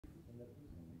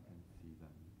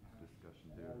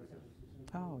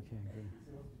Oh, okay, good.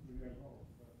 So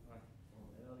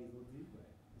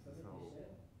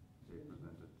they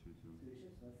presented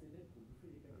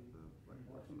two at the black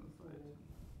box on the side.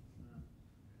 We're not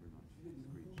discrete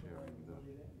sharing the.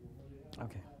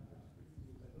 Okay.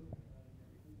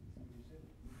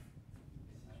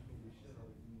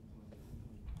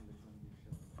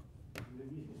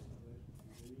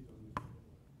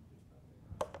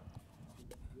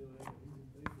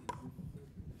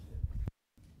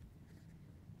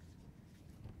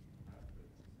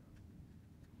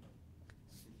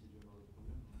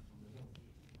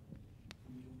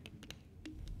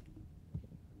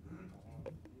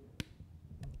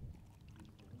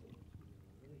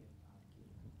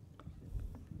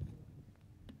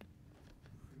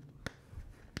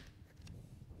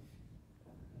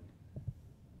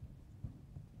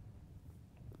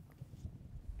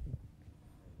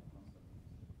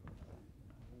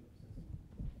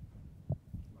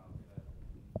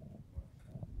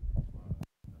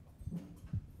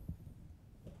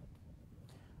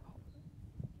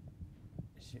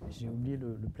 J'ai oublié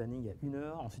le planning, il y a 1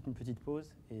 heure, ensuite une petite pause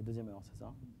et 2e heure, c'est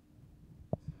ça?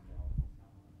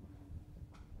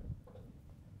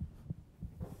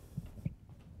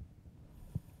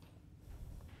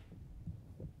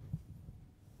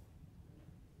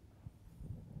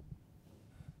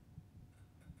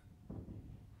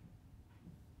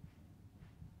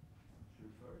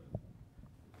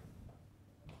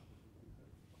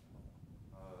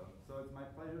 So it's my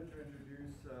pleasure to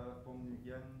introduce Phong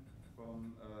NGUYEN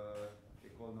from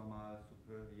École Normale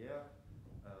Supérieure,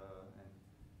 and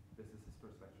this is his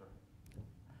first lecture.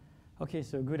 Okay,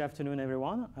 so good afternoon,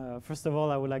 everyone. First of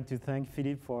all, I would like to thank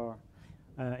Philippe for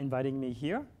inviting me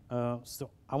here. So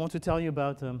I want to tell you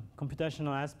about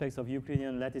computational aspects of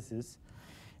Euclidean lattices.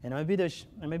 And I'm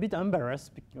a bit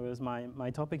embarrassed because my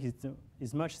topic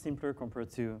is much simpler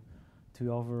compared to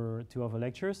other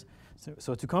lectures.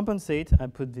 So to compensate, I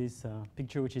put this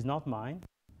picture which is not mine.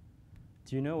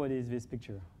 Do you know what is this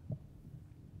picture?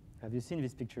 Have you seen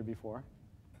this picture before?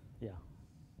 Yeah.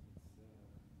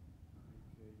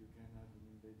 You can have an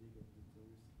embedding of the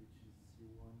torus which is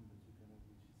C1, but you can have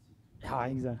which is C2. Ah,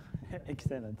 exactly.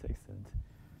 Excellent, excellent.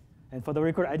 And for the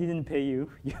record, I didn't pay you.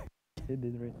 You did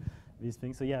this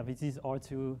thing. So yeah, this is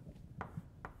R2.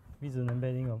 This is an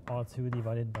embedding of R2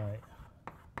 divided by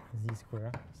Z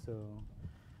square. So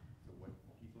what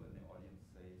people in the audience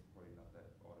say is probably not that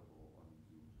audible on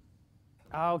Zoom.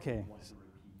 Ah, okay.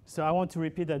 So I want to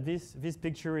repeat that this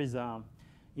picture is a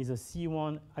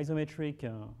C1 isometric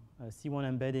C1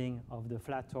 embedding of the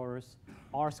flat torus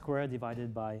R squared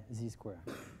divided by Z square.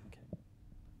 Okay.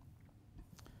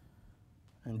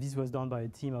 And this was done by a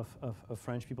team of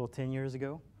French people 10 years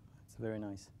ago. It's very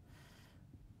nice.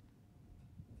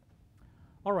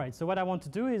 All right, so what I want to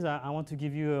do is I want to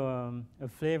give you a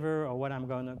flavor of what I'm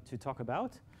going to talk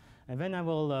about. And then I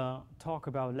will talk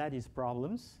about lattice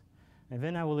problems. And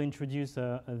then I will introduce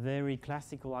a very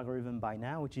classical algorithm by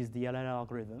now, which is the LL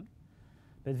algorithm.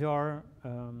 But there are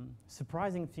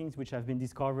surprising things which have been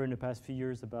discovered in the past few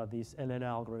years about this LL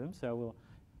algorithm. So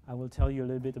I will tell you a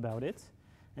little bit about it.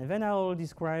 And then I will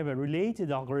describe related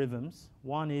algorithms.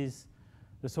 One is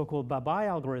the so-called Babai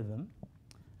algorithm.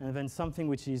 And then something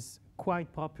which is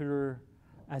quite popular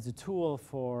as a tool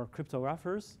for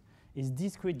cryptographers is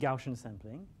discrete Gaussian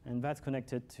sampling. And that's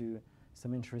connected to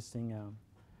some interesting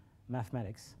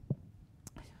mathematics.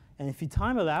 And if the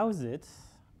time allows it,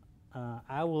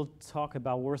 I will talk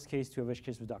about worst case to average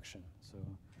case reduction, so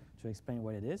to explain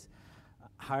what it is.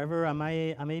 However, I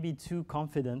may be too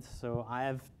confident, so I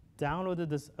have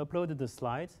uploaded the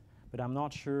slides, but I'm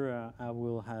not sure I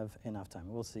will have enough time.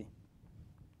 We'll see.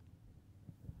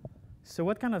 So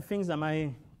what kind of things am I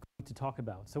going to talk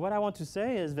about? So what I want to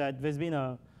say is that there's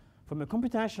been from a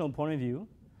computational point of view,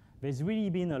 there's really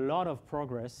been a lot of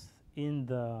progress in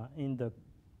the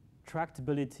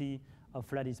tractability of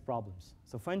lattice problems.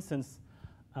 So for instance,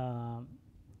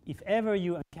 if ever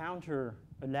you encounter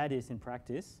a lattice in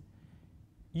practice,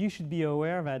 you should be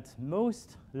aware that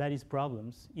most lattice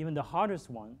problems, even the hardest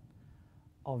one,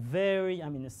 are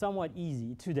somewhat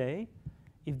easy today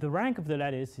if the rank of the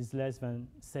lattice is less than,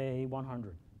 say,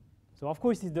 100. So of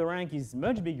course, if the rank is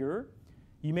much bigger,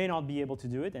 you may not be able to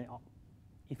do it. And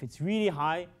if it's really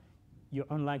high, you're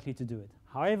unlikely to do it.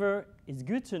 However, it's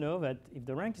good to know that if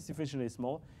the rank is sufficiently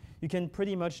small, you can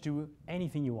pretty much do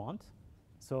anything you want.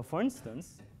 So for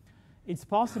instance, it's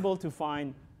possible to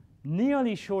find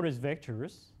nearly shortest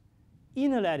vectors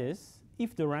in a lattice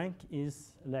if the rank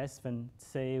is less than,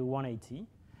 say, 180.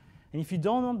 And if you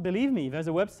don't believe me, there's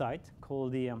a website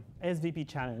called the SVP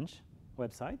Challenge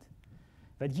website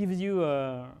that gives you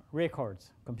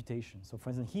records computation. So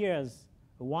for instance, here's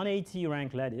a 180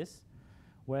 rank lattice,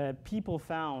 where people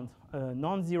found a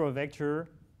non-zero vector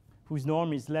whose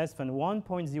norm is less than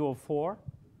 1.04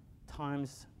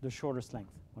 times the shortest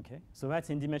length. Okay, so that's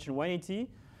in dimension 180.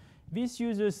 This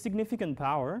uses significant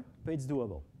power, but it's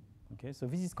doable. Okay, so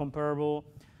this is comparable.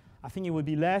 I think it would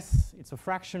be less. It's a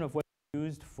fraction of what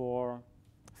used for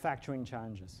factoring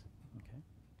challenges. Okay.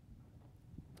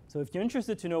 So if you're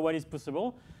interested to know what is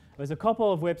possible, there's a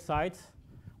couple of websites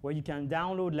where you can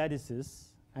download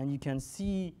lattices and you can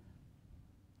see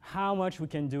how much we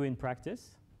can do in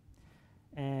practice.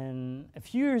 And a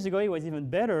few years ago, it was even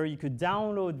better. You could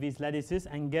download these lattices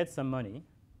and get some money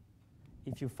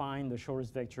if you find the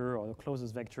shortest vector or the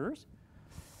closest vectors.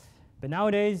 But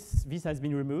nowadays, this has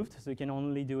been removed, so you can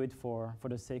only do it for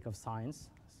the sake of science.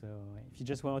 So if you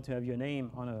just want to have your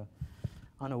name on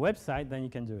a website, then you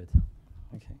can do it.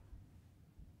 Okay.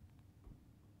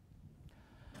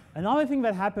 Another thing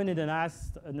that happened in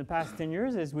the past 10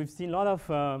 years is we've seen a lot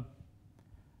of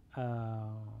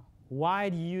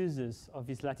wide uses of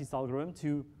this lattice algorithm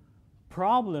to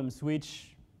problems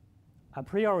which a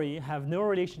priori have no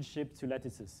relationship to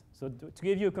lattices. So to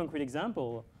give you a concrete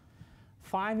example,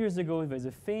 5 years ago, there was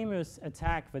a famous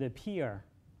attack that appeared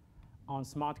on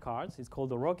smart cards. It's called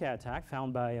the Roca attack,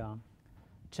 found by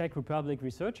Czech Republic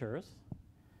researchers.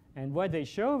 And what they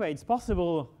show that it's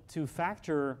possible to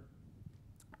factor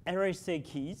RSA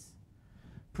keys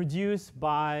produced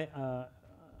by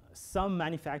some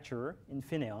manufacturer in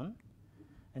Fineon.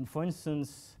 And for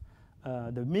instance,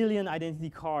 the million identity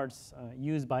cards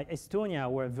used by Estonia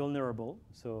were vulnerable.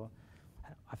 So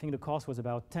I think the cost was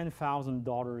about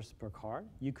 $10,000 per card.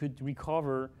 You could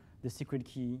recover the secret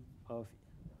key of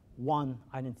one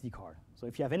identity card. So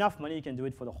if you have enough money, you can do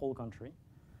it for the whole country.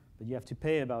 But you have to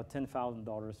pay about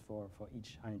 $10,000 for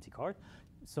each identity card.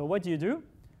 So what do?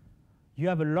 You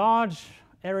have a large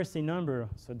RSA number,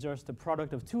 so just a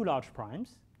product of two large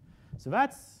primes. So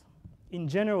that's, in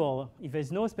general, if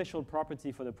there's no special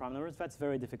property for the prime numbers, that's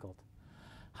very difficult.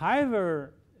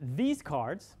 However, these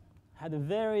cards had a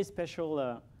very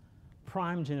special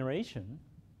prime generation.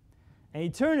 And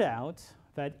it turned out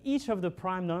that each of the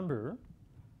prime number,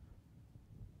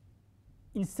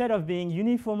 instead of being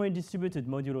uniformly distributed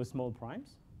modulo small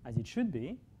primes, as it should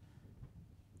be,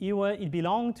 it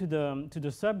belonged to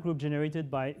the subgroup generated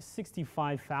by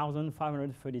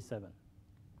 65,537.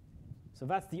 So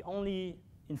that's the only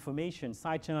information,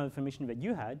 side channel information that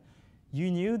you had. You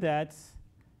knew that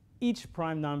each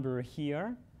prime number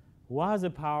here was the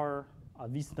power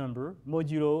of this number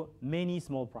modulo many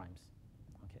small primes.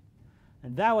 Okay.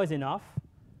 And that was enough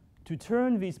to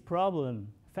turn this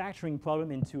problem, factoring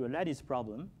problem, into a lattice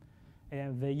problem.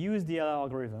 And they used the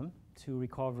algorithm to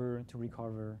recover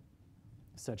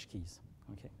such keys.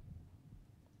 Okay.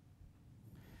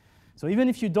 So even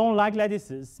if you don't like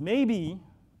lattices, maybe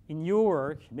in your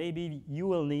work, maybe you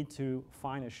will need to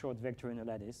find a short vector in a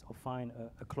lattice or find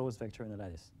a closed vector in a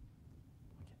lattice.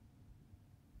 Okay.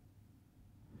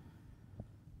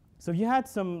 So you had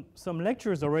some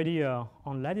lectures already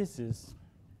on lattices,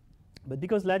 but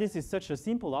because lattice is such a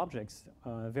simple object,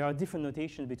 there are different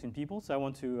notations between people. So I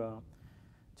want to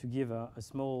give a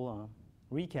small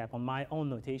recap on my own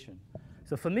notation.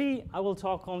 So for me, I will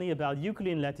talk only about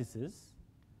Euclidean lattices.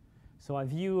 So I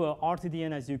view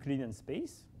RTDN as Euclidean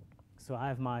space. So I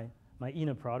have my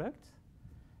inner product.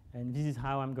 And this is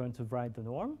how I'm going to write the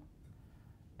norm.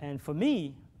 And for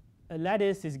me, a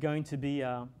lattice is going to be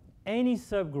any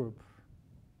subgroup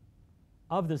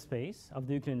of the space, of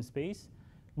the Euclidean space,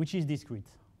 which is discrete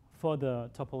for the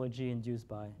topology induced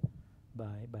by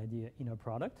the inner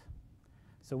product.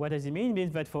 So what does it mean? It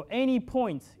means that for any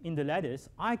point in the lattice,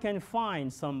 I can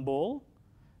find some ball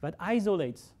that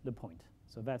isolates the point.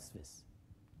 So that's this,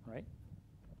 right?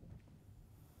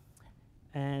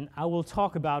 And I will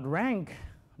talk about rank.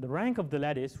 The rank of the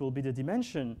lattice will be the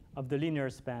dimension of the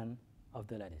linear span of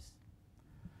the lattice.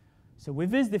 So with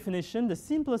this definition, the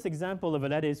simplest example of a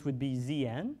lattice would be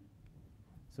Zn.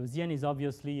 So Zn is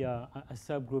obviously a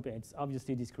subgroup, and it's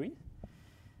obviously discrete.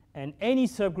 And any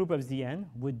subgroup of Zn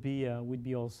would be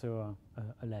also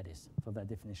a lattice for that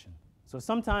definition. So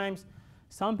sometimes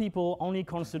some people only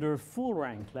consider full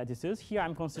rank lattices. Here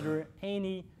I'm considering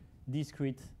any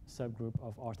discrete subgroup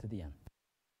of R to the n.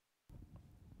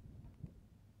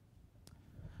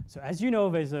 So as you know,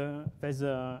 there's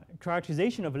a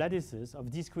characterization of lattices of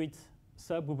discrete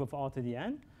subgroup of R to the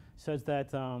n, such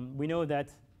that we know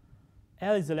that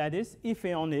L is a lattice if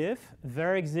and only if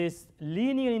there exist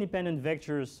linearly independent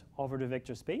vectors over the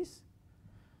vector space,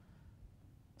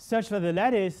 such that the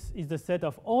lattice is the set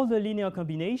of all the linear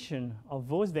combination of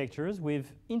those vectors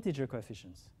with integer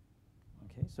coefficients.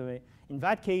 Okay, so in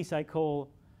that case, I call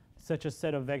such a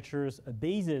set of vectors a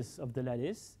basis of the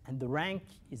lattice, and the rank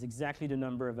is exactly the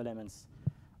number of elements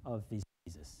of this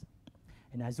basis.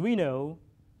 And as we know,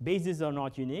 bases are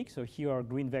not unique. So here are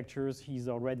green vectors,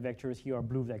 here are red vectors, here are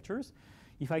blue vectors.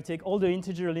 If I take all the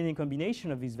integer linear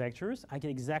combination of these vectors, I get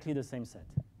exactly the same set.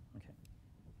 Okay.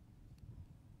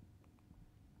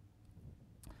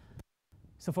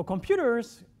 So for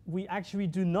computers, we actually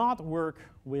do not work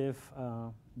with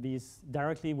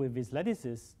directly with these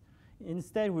lattices.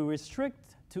 Instead, we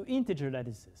restrict to integer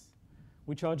lattices,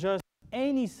 which are just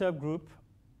any subgroup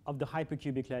of the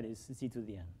hypercubic lattice z to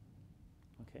the n.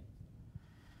 Okay.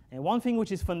 And one thing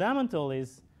which is fundamental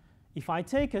is if I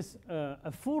take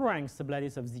a full rank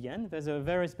sublattice of Zn, there's a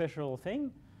very special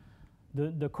thing.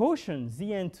 The quotient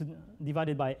Zn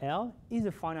divided by L is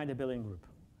a finite abelian group.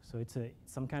 So it's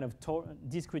some kind of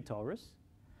discrete torus.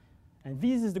 And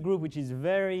this is the group which is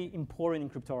very important in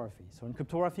cryptography. So in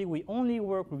cryptography, we only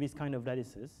work with this kind of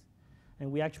lattices,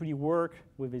 and we actually work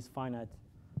with this finite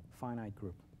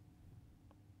group.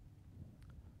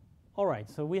 All right,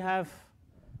 so we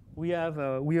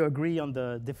agree on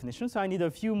the definition. So I need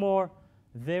a few more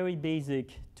very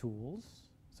basic tools.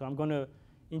 So I'm going to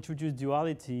introduce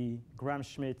duality,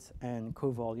 Gram-Schmidt, and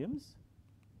covolumes.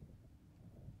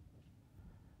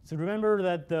 So remember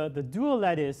that the dual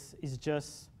lattice is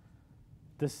just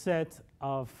the set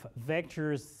of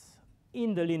vectors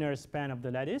in the linear span of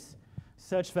the lattice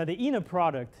such that the inner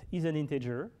product is an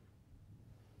integer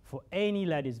for any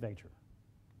lattice vector.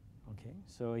 Okay,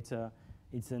 so it's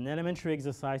an elementary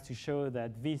exercise to show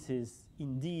that this is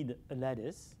indeed a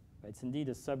lattice. It's indeed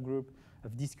a subgroup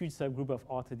of discrete subgroup of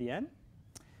R to the n.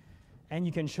 And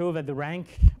you can show that the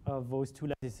rank of those two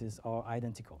lattices are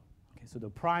identical. Okay, so the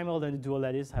primal and the dual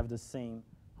lattice have the same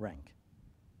rank.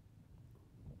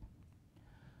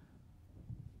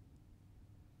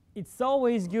 It's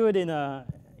always good in a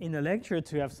lecture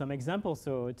to have some examples.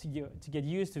 So to get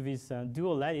used to this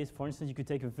dual lattice, for instance, you could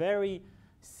take a very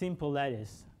simple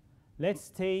lattice. Let's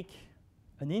take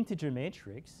an integer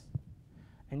matrix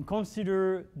and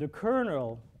consider the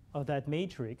kernel of that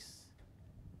matrix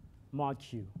mod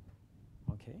Q.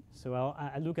 Okay, so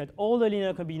I look at all the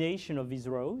linear combination of these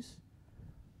rows,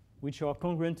 which are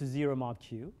congruent to 0 mod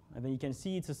Q. And then you can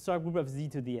see it's a subgroup of z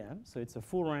to the m. So it's a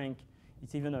full rank.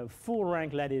 It's even a full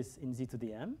rank lattice in z to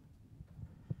the m.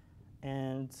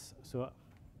 And so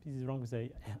this is wrong because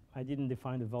I didn't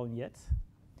define the volume yet.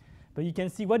 But you can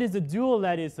see what is the dual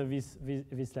lattice of this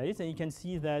lattice. And you can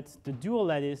see that the dual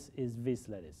lattice is this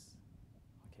lattice.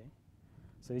 Okay,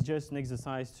 so it's just an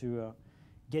exercise to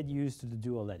get used to the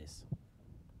dual lattice.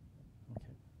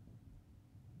 Okay.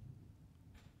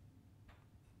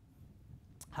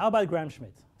 How about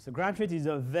Gram-Schmidt? So Gram-Schmidt is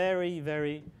a very,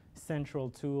 very central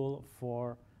tool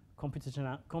for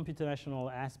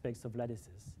computational aspects of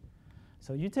lattices.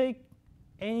 So you take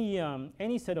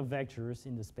any set of vectors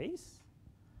in the space,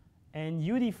 and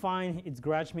you define its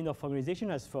Gram-Schmidt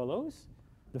orthogonalization as follows.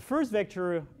 The first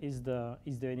vector is the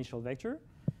initial vector.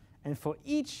 And for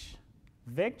each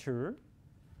vector,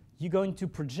 you're going to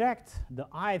project the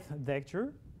ith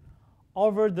vector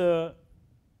over the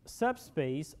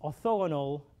subspace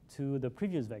orthogonal to the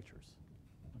previous vectors.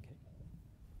 Okay.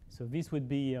 So this would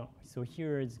be, so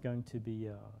here it's going to be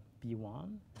B1,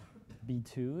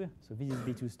 B2. So this is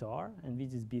B2 star, and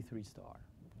this is B3 star.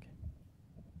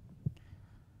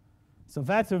 So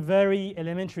that's a very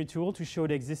elementary tool to show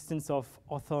the existence of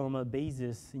orthonormal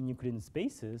bases in Euclidean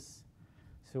spaces.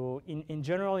 So in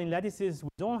general, in lattices, we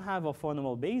don't have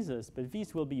orthonormal bases, but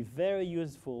this will be very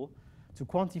useful to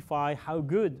quantify how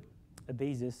good a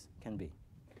basis can be.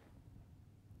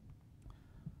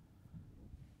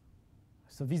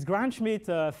 So this Gram-Schmidt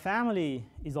family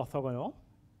is orthogonal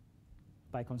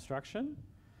by construction.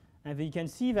 And you can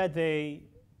see that the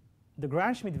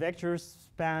Gram-Schmidt vectors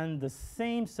span the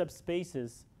same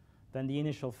subspaces than the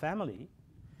initial family.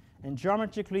 And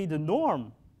geometrically, the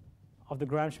norm of the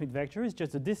Gram-Schmidt vector is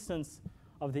just the distance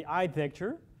of the ith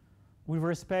vector with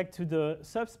respect to the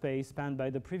subspace spanned by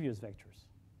the previous vectors.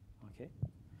 Okay?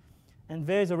 And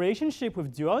there's a relationship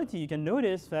with duality. You can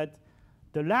notice that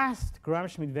the last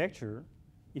Gram-Schmidt vector,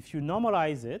 if you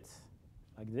normalize it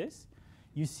like this,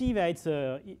 you see that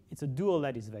it's a dual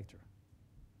lattice vector.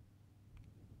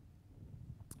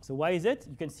 So why is it?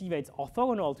 You can see that it's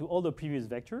orthogonal to all the previous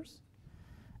vectors.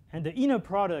 And the inner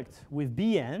product with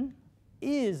Bn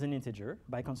is an integer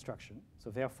by construction.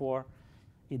 So therefore,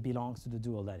 it belongs to the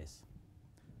dual lattice.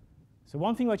 So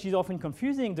one thing which is often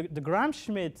confusing, the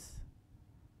Gram-Schmidt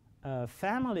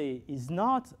family is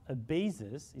not a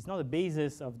basis. It's not a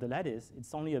basis of the lattice.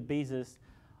 It's only a basis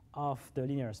of the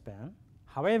linear span.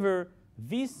 However,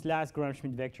 this last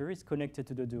Gram-Schmidt vector is connected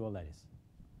to the dual lattice.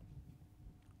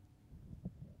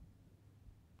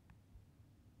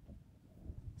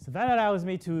 So that allows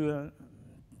me to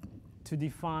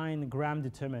define gram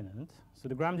determinant. So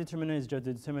the gram determinant is just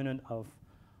the determinant of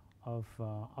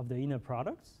the inner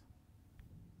products.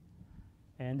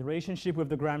 And the relationship with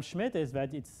the Gram-Schmidt is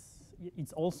that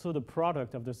it's also the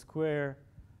product of the square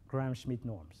Gram-Schmidt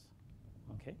norms.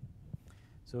 Okay?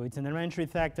 So it's an elementary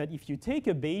fact that if you take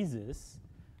a basis,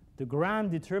 the gram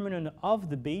determinant of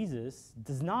the basis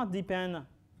does not depend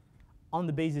on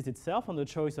the basis itself, on the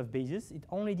choice of basis. It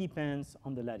only depends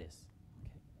on the lattice.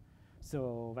 Okay?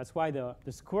 So that's why the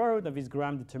square root of this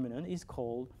gram determinant is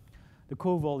called the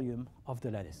co-volume of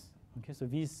the lattice. Okay? So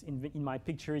this, in my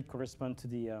picture, it corresponds to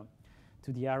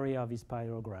the area of this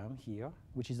parallelogram here,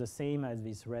 which is the same as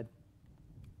this red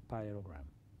parallelogram.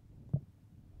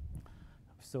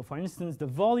 So for instance, the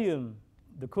volume,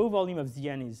 the co-volume of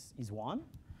Zn is 1.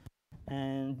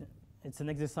 And it's an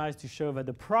exercise to show that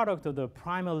the product of the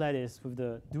primal lattice with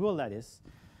the dual lattice,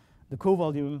 the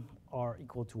co-volume are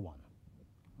equal to 1.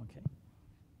 Okay.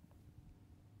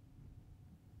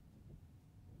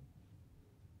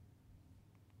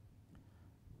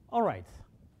 All right.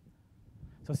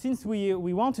 So since we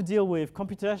want to deal with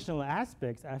computational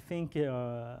aspects, I think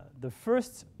the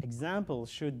first example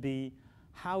should be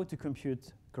how to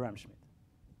compute Gram-Schmidt.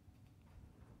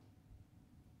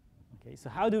 Okay, so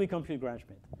how do we compute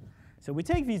Gram-Schmidt? So we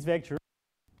take these vectors,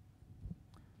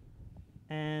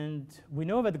 and we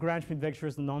know that the Gram-Schmidt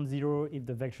vectors are non-zero if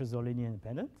the vectors are linear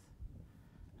independent.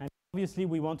 And obviously,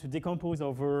 we want to decompose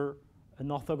over an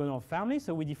orthogonal family,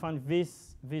 so we define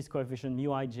this coefficient mu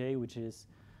ij, which is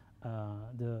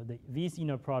these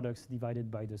inner products divided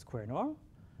by the square norm,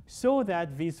 so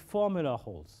that this formula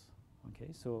holds.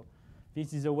 Okay, so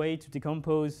this is a way to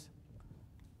decompose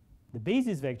the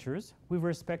basis vectors with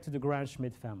respect to the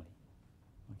Gram-Schmidt family.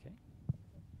 Okay.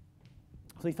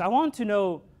 So if I want to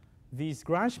know these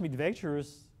Gram-Schmidt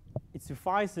vectors, it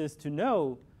suffices to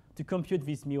know to compute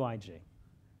this mu ij.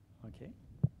 Okay.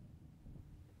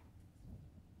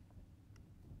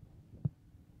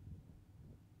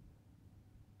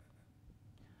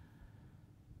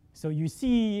 So you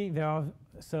see there are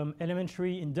some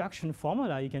elementary induction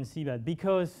formula. You can see that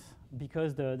because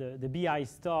the BI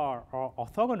star are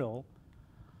orthogonal,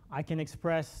 I can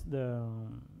express the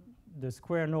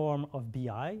square norm of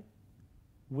BI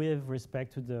with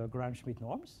respect to the Gram-Schmidt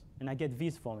norms, and I get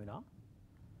this formula.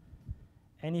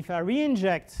 And if I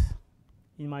re-inject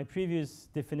in my previous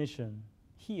definition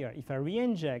here, if I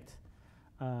re-inject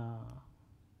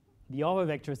the other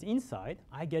vectors inside,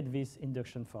 I get this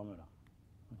induction formula.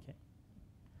 Okay.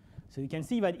 So you can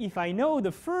see that if I know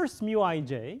the first mu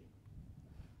ij,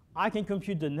 I can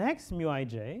compute the next mu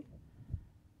ij,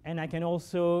 and I can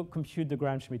also compute the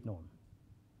Gram-Schmidt norm.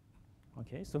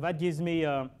 Okay, so that gives me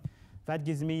a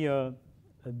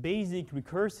basic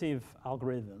recursive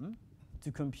algorithm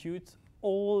to compute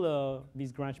all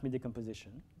these Gram-Schmidt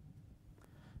decomposition.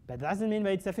 But that doesn't mean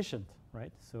that it's efficient,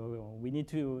 right? So we need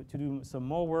to do some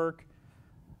more work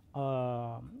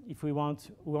if we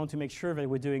want to make sure that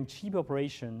we're doing cheap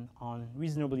operation on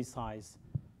reasonably sized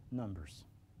numbers.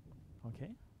 Okay.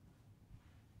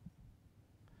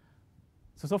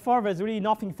 So far, there's really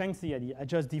nothing fancy. I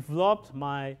just developed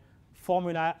my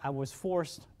formula I was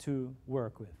forced to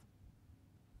work with.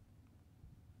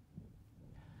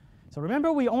 So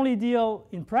remember, we only deal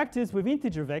in practice with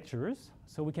integer vectors.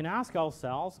 So we can ask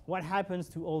ourselves, what happens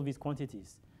to all these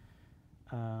quantities?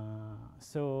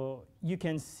 So you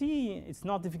can see, it's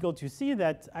not difficult to see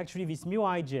that actually this mu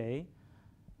ij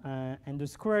and the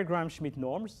square Gram-Schmidt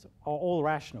norms are all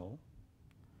rational.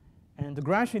 And the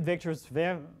Gram-Schmidt vectors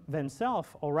themselves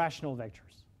are rational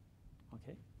vectors.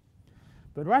 Okay?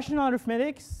 But rational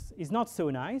arithmetics is not so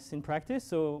nice in practice,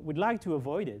 so we'd like to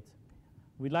avoid it.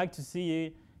 We'd like to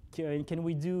see, can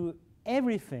we do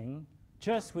everything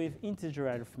just with integer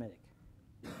arithmetic?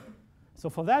 So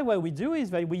for that, what we do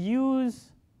is that we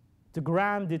use the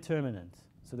gram determinant.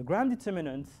 So the gram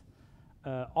determinant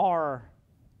are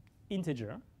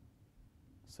integer.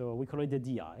 So we call it the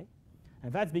di.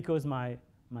 And that's because my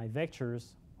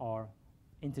vectors are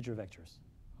integer vectors.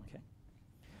 Okay?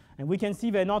 And we can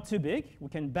see they're not too big. We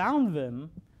can bound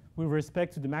them with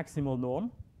respect to the maximal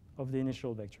norm of the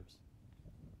initial vectors.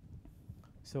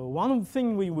 So one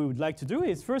thing we would like to do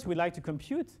is first we'd like to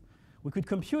compute. We could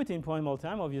compute in point mole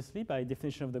time, obviously, by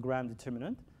definition of the gram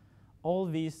determinant, all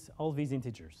these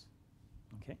integers.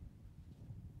 Okay?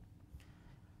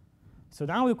 So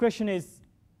now the question is,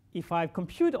 if I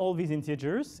compute all these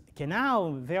integers, can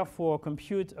now therefore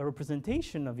compute a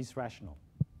representation of this rational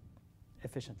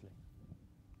efficiently?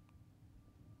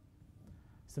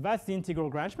 So that's the integral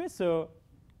Gram-Schmidt. So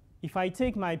if I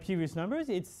take my previous numbers,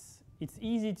 it's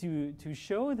easy to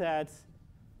show that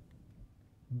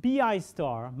bi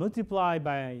star multiplied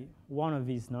by one of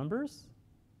these numbers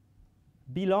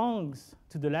belongs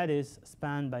to the lattice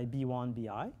spanned by b1,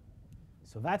 bi.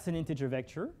 So that's an integer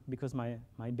vector because my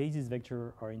basis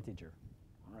vector are integer.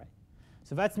 All right.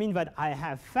 So that means that I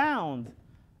have found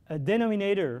a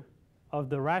denominator of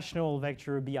the rational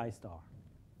vector bi star.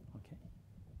 Okay.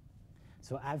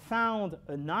 So I've found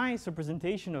a nice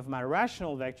representation of my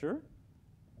rational vector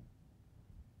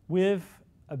with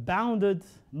a bounded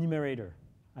numerator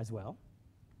as well.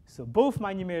 So both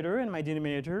my numerator and my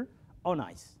denominator are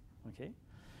nice. Okay.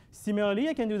 Similarly,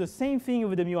 I can do the same thing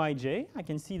with the mu ij. I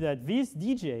can see that this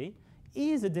dj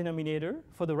is a denominator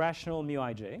for the rational mu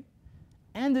ij,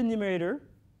 and the numerator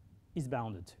is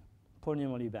bounded too,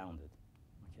 polynomially bounded.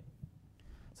 Okay.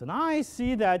 So now I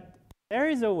see that there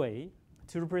is a way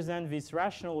to represent these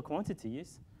rational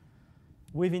quantities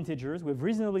with integers, with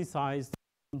reasonably sized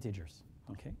integers.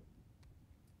 Okay.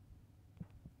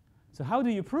 So how do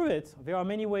you prove it? There are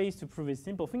many ways to prove this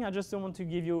simple thing. I just want to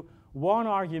give you one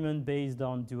argument based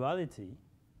on duality.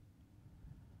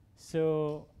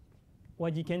 So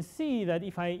what you can see that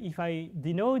if I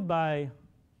denote by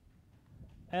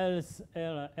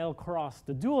L cross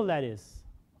the dual lattice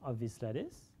of this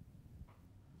lattice,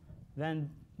 then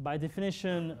by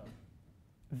definition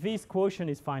this quotient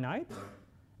is finite,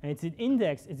 and its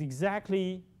index is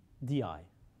exactly di.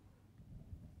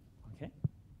 Okay.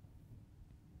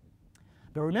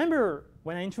 But remember,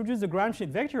 when I introduced the Gram-Schmidt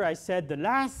vector, I said the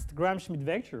last Gram-Schmidt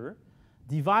vector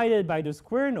divided by the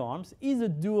square norms is a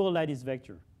dual lattice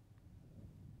vector,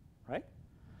 right?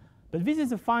 But this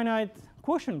is a finite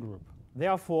quotient group.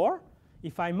 Therefore,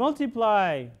 if I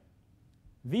multiply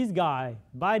this guy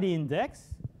by the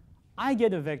index, I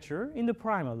get a vector in the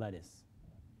primal lattice,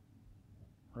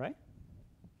 right?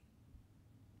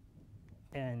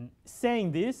 And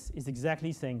saying this is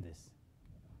exactly saying this,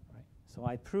 right? So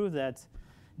I prove that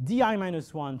di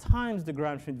minus 1 times the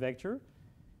Gram-Schmidt vector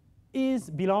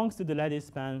belongs to the lattice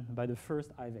spanned by the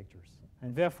first I vectors.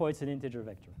 And therefore, it's an integer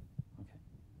vector. Okay.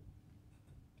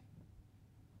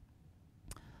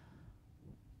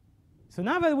 So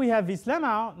now that we have this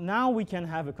lemma, now we can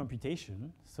have a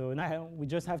computation. So now we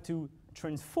just have to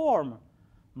transform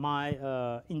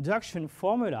my induction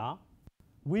formula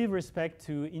with respect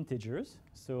to integers.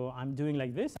 So I'm doing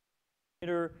like this.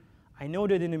 I know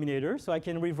the denominator, so I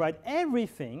can rewrite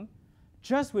everything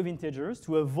just with integers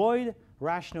to avoid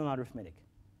rational arithmetic.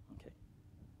 Okay.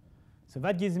 So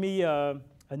that gives me an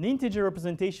integer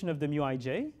representation of the mu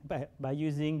ij by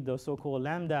using the so-called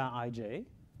lambda ij.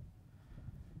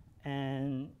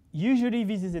 And usually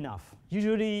this is enough.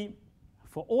 Usually,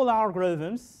 for all our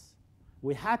algorithms,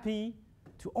 we're happy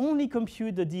to only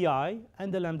compute the di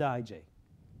and the lambda ij.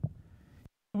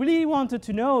 If we really wanted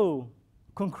to know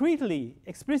concretely,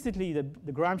 explicitly,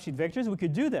 the Gram-Schmidt vectors, we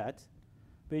could do that,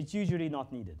 but it's usually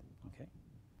not needed. Okay.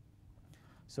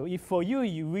 So if for you,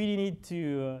 you really need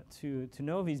to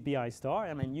know this bi star,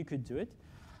 I mean, you could do it.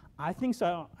 I think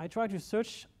so. I try to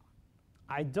search.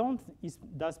 I don't.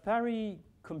 Does Parry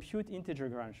compute integer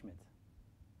Gram-Schmidt?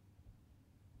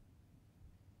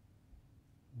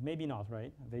 Maybe not,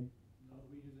 right? No,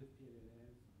 we use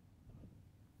FPLLs.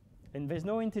 And there's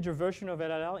no integer version of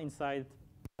LLL inside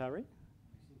Parry?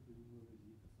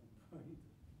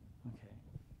 Okay.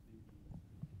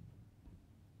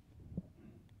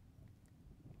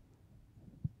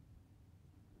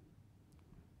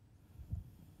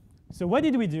 So what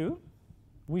did we do?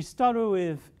 We started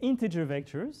with integer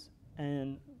vectors,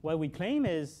 and what we claim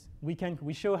is we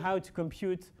show how to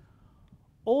compute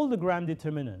all the Gram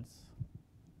determinants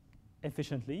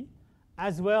efficiently,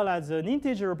 as well as an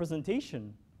integer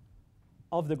representation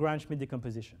of the Gram-Schmidt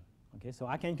decomposition. Okay, so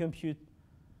I can compute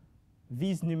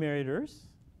these numerators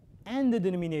and the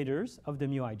denominators of the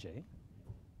mu ij.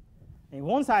 And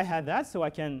once I have that, so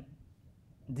I can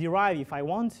derive, if I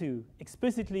want to,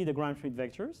 explicitly the Gram-Schmidt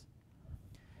vectors.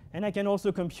 And I can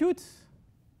also compute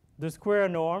the square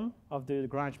norm of the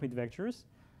Gram-Schmidt vectors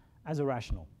as a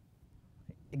rational.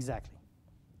 Exactly.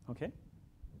 Okay?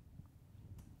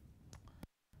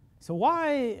 So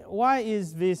why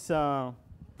is this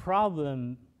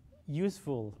problem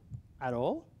useful at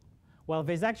all? Well,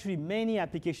 there's actually many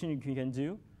applications you can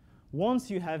do once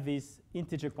you have these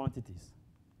integer quantities.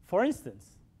 For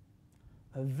instance,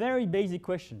 a very basic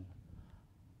question.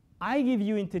 I give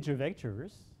you integer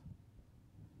vectors.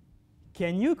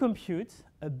 Can you compute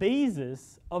a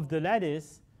basis of the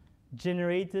lattice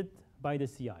generated by the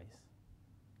CIs?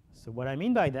 So what I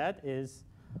mean by that is,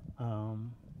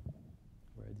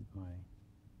 where did my...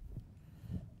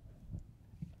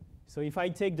 So if I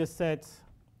take the set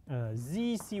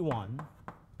ZC1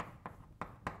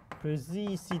 plus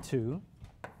ZC2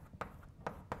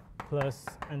 plus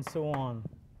and so on,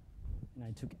 and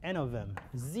I took n of them,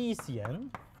 ZCN.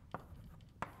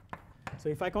 So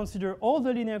if I consider all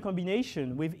the linear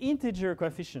combination with integer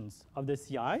coefficients of the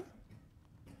CI,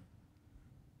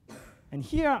 and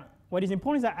here what is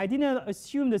important is that I didn't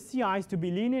assume the CIs to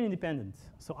be linearly independent.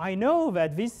 So I know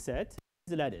that this set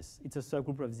is a lattice. It's a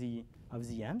subgroup of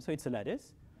ZM, so it's a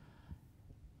lattice.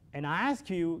 And I ask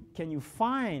you, can you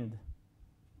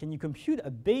compute a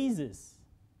basis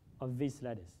of this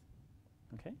lattice?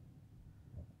 Okay?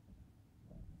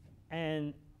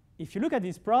 And if you look at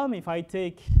this problem, if I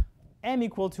take m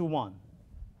equal to 1,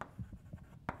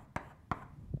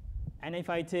 and if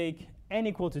I take n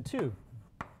equal to 2,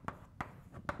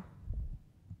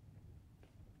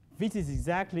 this is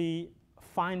exactly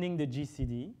finding the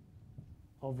GCD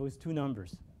of those two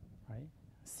numbers, right?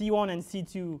 C1 and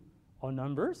C2 are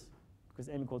numbers, because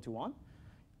m equal to 1.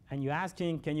 And you're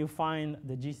asking, can you find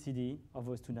the GCD of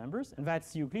those two numbers? And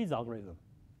that's Euclid's algorithm,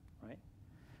 right?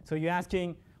 So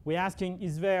we're asking,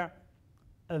 is there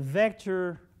a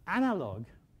vector analog,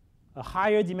 a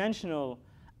higher dimensional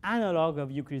analog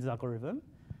of Euclid's algorithm?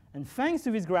 And thanks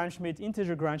to this Gram-Schmidt,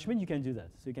 integer Gram-Schmidt, you can do that.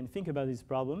 So you can think about this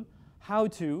problem, how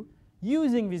to,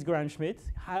 using this Gram-Schmidt,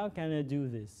 how can I do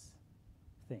this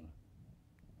thing?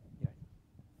 Yeah.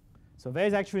 So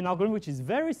there's actually an algorithm which is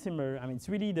very similar. I mean, it's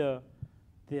really the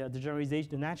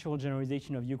natural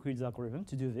generalization of Euclid's algorithm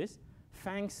to do this,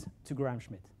 thanks to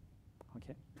Gram-Schmidt.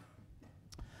 Okay.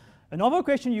 Another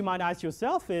question you might ask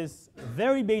yourself is a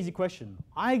very basic question.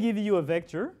 I give you a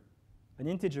vector, an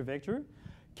integer vector.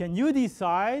 Can you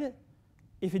decide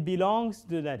if it belongs to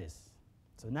the lattice?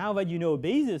 So now that you know a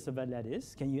basis of that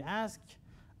lattice, can you ask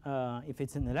if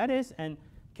it's in the lattice, and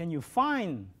can you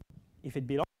find, if it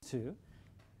belongs to,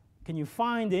 can you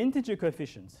find the integer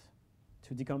coefficients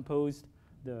to decompose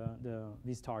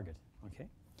this target? Okay.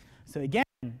 So again,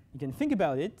 you can think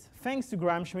about it. Thanks to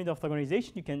Gram-Schmidt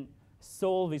orthogonalization, you can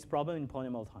solve this problem in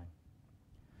polynomial time.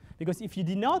 Because if you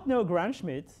did not know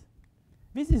Gram-Schmidt,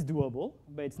 this is doable,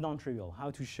 but it's non-trivial.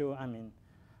 How to show,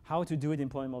 how to do it in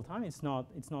polynomial time, it's not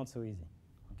so easy.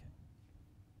 Okay.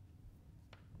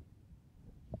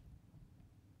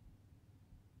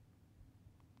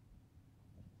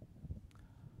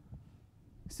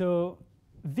 So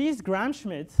this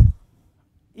Gram-Schmidt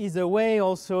is a way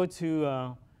also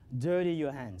to dirty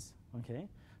your hands. Okay.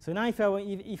 So now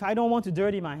if I don't want to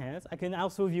dirty my hands, I can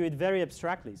also view it very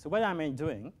abstractly. So what am I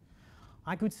doing?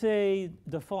 I could say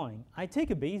the following. I take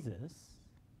a basis,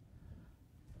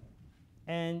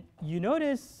 and you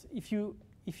notice if you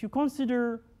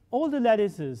consider all the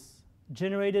lattices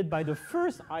generated by the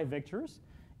first I vectors,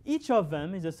 each of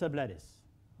them is a sublattice.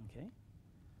 Okay?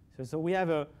 So we have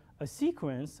a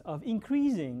sequence of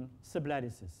increasing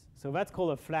sublattices. So that's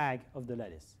called a flag of the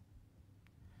lattice.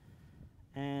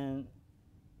 And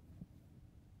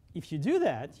if you do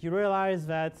that, you realize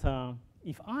that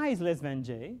if I is less than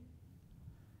j,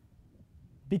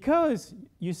 because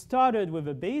you started with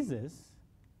a basis,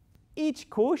 each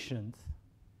quotient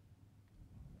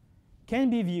can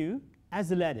be viewed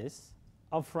as a lattice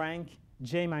of rank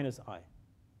j minus I.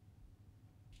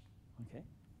 Okay?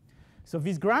 So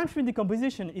this Gram-Schmidt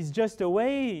decomposition is just a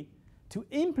way to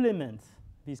implement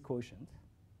this quotient.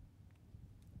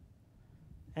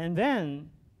 And then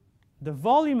the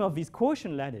volume of this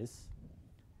quotient lattice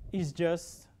is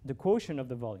just the quotient of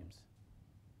the volumes.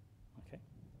 Okay?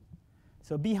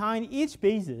 So behind each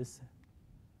basis,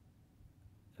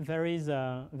 there is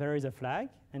a flag,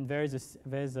 and there's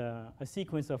a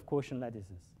sequence of quotient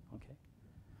lattices. Okay?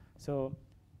 So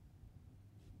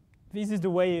this is the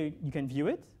way you can view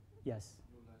it. Yes?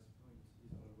 Your last point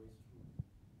is always true.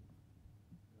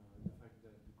 The fact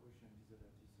that the quotient is a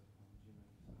lattice of G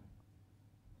minus I.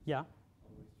 Yeah.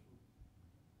 Always true.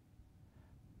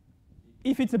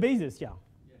 If it's a basis, yeah.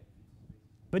 Yeah, if it's a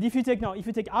basis. But if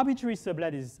you take arbitrary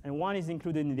sublattice and one is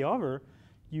included in the other,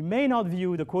 you may not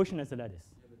view the quotient as a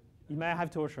lattice. Yeah, but You may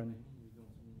have torsion. you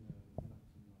don't mean not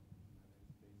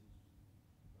to basis,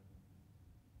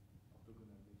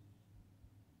 orthogonal basis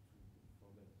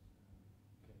for that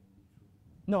can be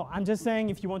true. No, I'm just saying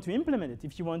if you want to implement it,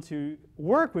 if you want to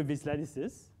work with these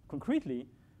lattices concretely,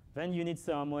 then you need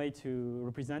some way to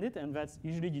represent it, and that's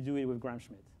usually you do it with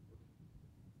Gram-Schmidt.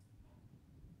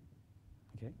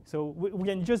 Okay, so we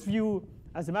can just view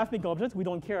as a mathematical object, we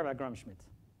don't care about Gram-Schmidt.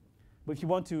 But if you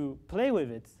want to play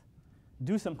with it,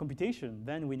 do some computation,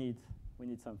 then we need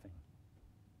something.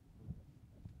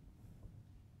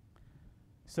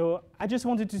 So I just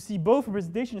wanted to see both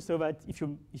representations so that if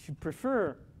you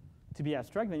prefer to be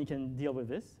abstract, then you can deal with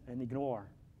this and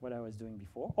ignore what I was doing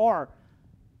before. Or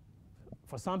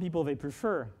for some people, they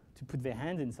prefer to put their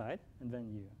hand inside, and then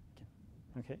you can.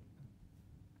 Okay?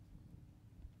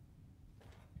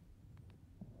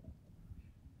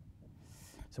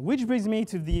 So which brings me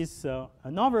to this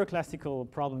another classical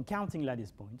problem, counting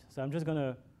lattice points. So I'm just going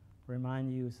to remind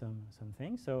you some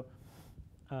things. So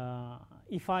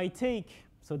if I take,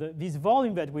 so this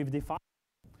volume that we've defined,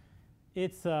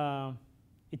 it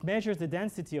measures the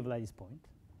density of lattice point.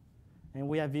 And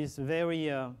we have this very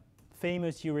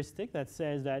famous heuristic that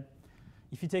says that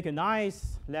if you take a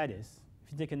nice lattice,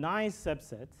 if you take a nice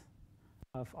subset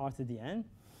of R to the n,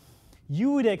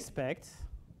 you would expect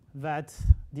that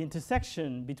the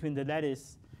intersection between the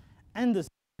lattice and the set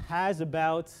has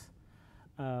about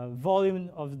volume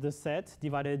of the set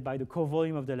divided by the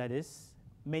covolume of the lattice,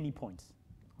 many points.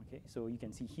 Okay, so you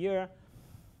can see here,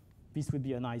 this would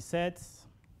be a nice set.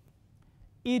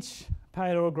 Each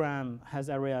parallelogram has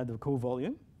area of the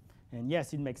covolume. And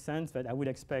yes, it makes sense that I would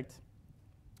expect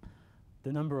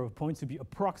the number of points to be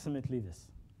approximately this.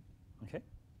 Okay?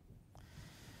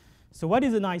 So what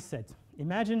is a nice set?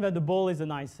 Imagine that the ball is a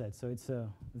nice set. So it's a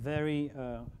very,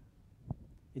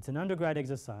 it's an undergrad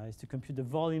exercise to compute the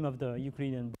volume of the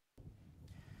Euclidean ball.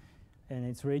 And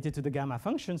it's related to the gamma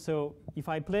function. So if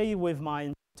I play with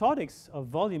my methodics of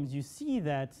volumes, you see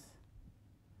that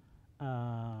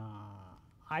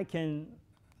I can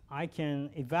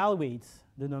evaluate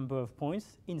the number of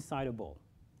points inside a ball,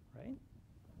 right?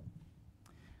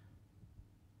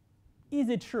 Is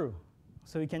it true?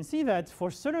 So you can see that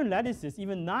for certain lattices,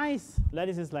 even nice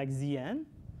lattices like Zn,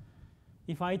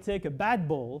 if I take a bad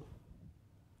ball,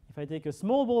 if I take a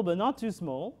small ball but not too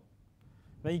small,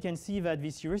 then you can see that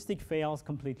this heuristic fails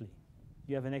completely.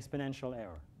 You have an exponential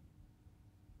error.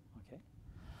 Okay.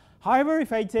 However,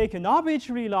 if I take an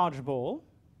arbitrarily large ball,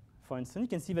 for instance, you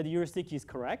can see that the heuristic is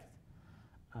correct.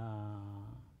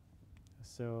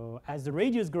 So as the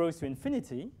radius grows to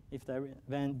infinity,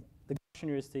 then the Gaussian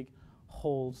heuristic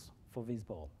holds for this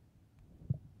ball.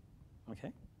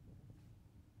 Okay?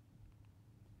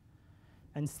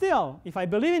 And still, if I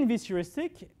believe in this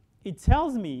heuristic, it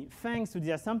tells me, thanks to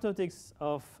the asymptotics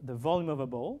of the volume of a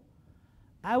ball,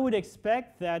 I would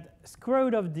expect that square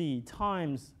root of d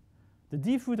times the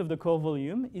d fruit of the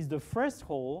covolume is the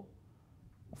threshold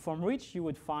from which you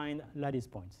would find lattice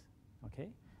points. Okay?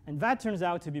 And that turns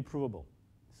out to be provable.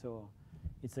 So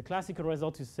it's a classical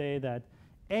result to say that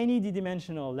any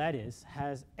d-dimensional lattice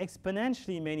has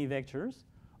exponentially many vectors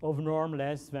of norm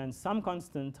less than some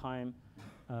constant time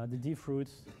the d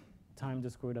fruits times the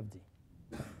square root of d.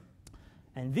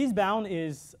 And this bound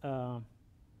is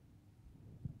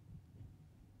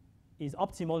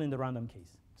optimal in the random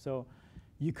case. So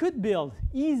you could build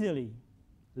easily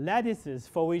lattices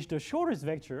for which the shortest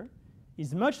vector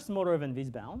is much smaller than this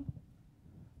bound,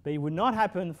 but it would not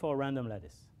happen for a random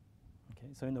lattice.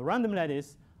 Okay? So in a random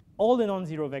lattice, all the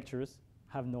non-zero vectors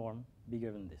have norm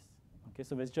bigger than this. Okay?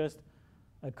 So there's just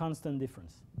a constant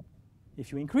difference.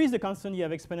 If you increase the constant, you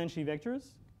have exponentially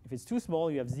vectors. If it's too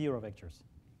small, you have zero vectors.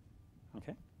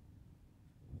 Okay?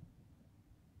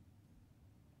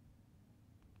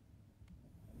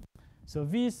 So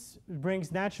this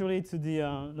brings naturally to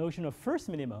the notion of first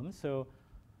minimum. So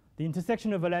the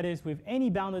intersection of a lattice with any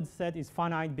bounded set is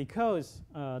finite because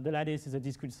the lattice is a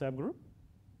discrete subgroup.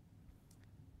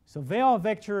 So there are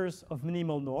vectors of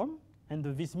minimal norm, and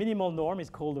this minimal norm is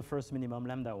called the first minimum,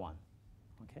 lambda 1.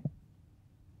 Okay?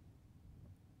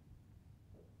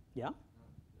 Yeah? I don't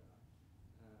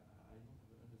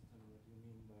understand what you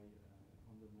mean by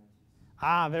random lattice.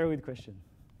 Ah, very good question.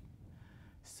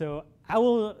 So I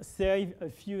will say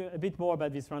a bit more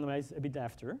about this random lattice a bit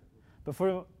after. But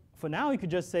for now, you could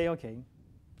just say, OK,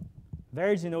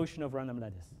 there is a notion of random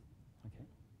lattice. Okay?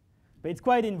 But it's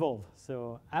quite involved.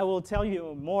 So I will tell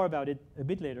you more about it a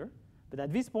bit later. But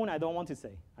at this point, I don't want to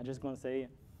say. I'm just going to say,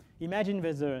 imagine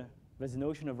there's a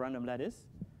notion of random lattice.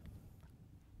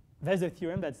 There's a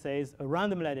theorem that says a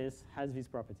random lattice has this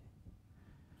property.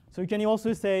 So you can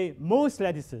also say most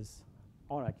lattices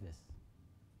are like this,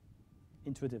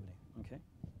 intuitively. Okay?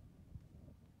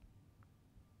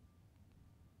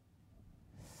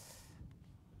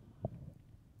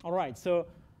 All right, so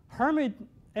Hermite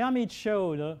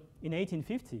showed in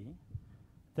 1850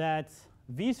 that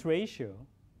this ratio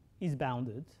is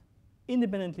bounded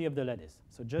independently of the lattice.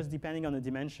 So just depending on the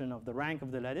dimension of the rank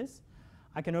of the lattice,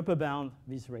 I can upper bound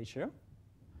this ratio.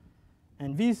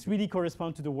 And this really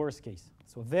corresponds to the worst case.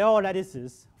 So there are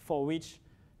lattices for which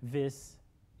this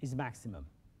is maximum.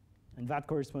 And that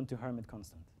corresponds to Hermite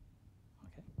constant.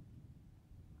 Okay?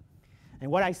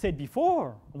 And what I said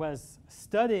before was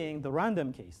studying the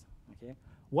random case. Okay?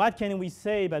 What can we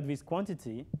say about this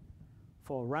quantity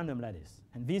for a random lattice?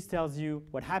 And this tells you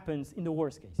what happens in the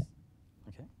worst case.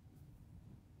 Okay?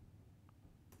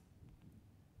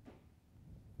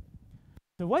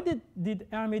 So what did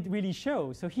Hermite really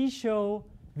show? So he showed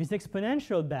this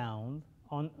exponential bound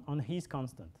on his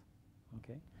constant.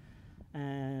 Okay?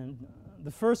 And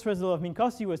the first result of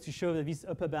Minkowski was to show that this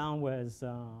upper bound was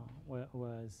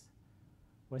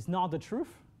not the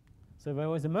truth. So there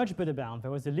was a much better bound.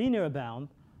 There was a linear bound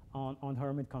on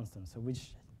Hermite constant. So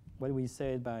what we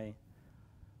said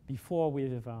before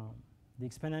with the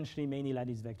exponentially many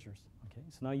lattice vectors. Okay?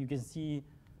 So now you can see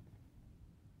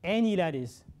any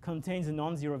lattice contains a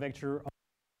non-zero vector of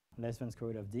less than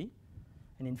square root of d.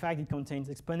 And in fact, it contains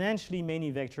exponentially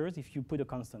many vectors if you put a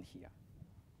constant here.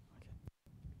 Okay.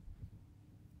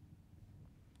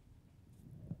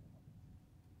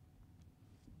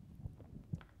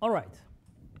 All right.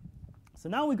 So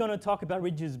now we're going to talk about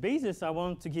reduced basis. I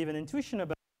want to give an intuition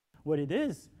about what it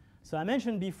is. So I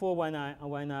mentioned before when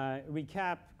I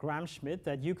recap Gram-Schmidt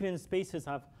that Euclidean spaces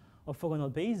have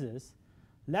orthogonal bases.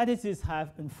 Lattices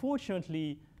have,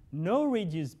 unfortunately, no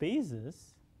reduced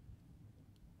basis,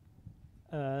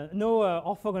 no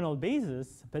orthogonal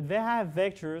basis, but they have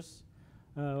vectors,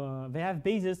 they have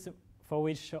bases for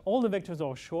which all the vectors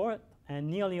are short and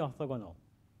nearly orthogonal.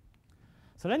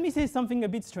 So let me say something a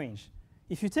bit strange.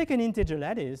 If you take an integer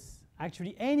lattice,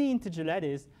 actually any integer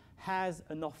lattice has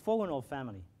an orthogonal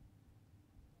family.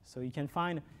 So you can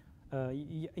find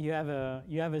you have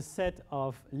a set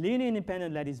of linear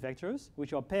independent lattice vectors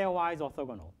which are pairwise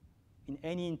orthogonal in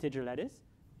any integer lattice.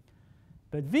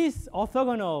 But this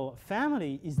orthogonal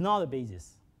family is not a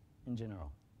basis in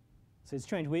general. So it's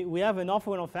strange. We have an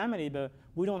orthogonal family, but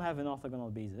we don't have an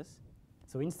orthogonal basis.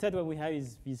 So instead what we have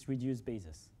is this reduced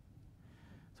basis.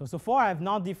 So far I have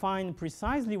not defined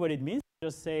precisely what it means.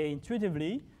 Just say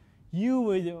intuitively,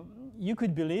 you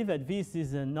could believe that this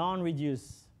is a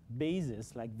non-reduced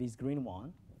basis like this green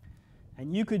one.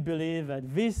 And you could believe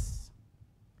that this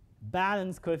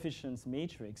balanced coefficients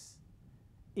matrix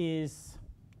is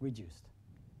reduced.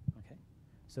 Okay?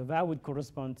 So that would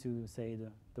correspond to, say,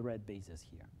 the red basis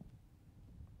here.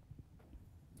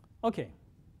 Okay.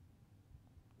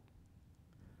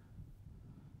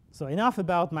 So enough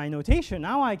about my notation.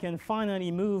 Now I can finally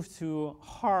move to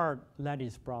hard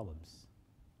lattice problems.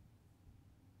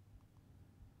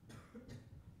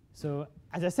 So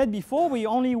as I said before, we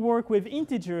only work with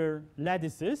integer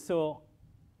lattices. So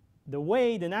the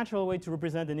natural way to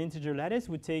represent an integer lattice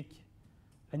would take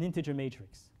an integer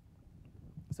matrix.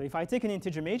 So if I take an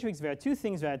integer matrix, there are two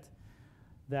things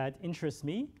that interest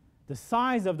me: the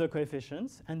size of the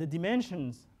coefficients and the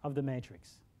dimensions of the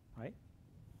matrix. Right?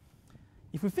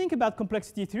 If we think about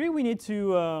complexity theory, we need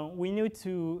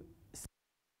to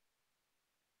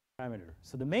parameter.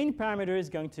 So the main parameter is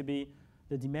going to be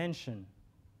the dimension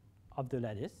of the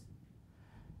lattice,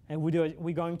 and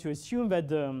we're going to assume that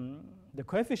the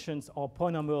coefficients are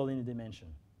polynomial in the dimension.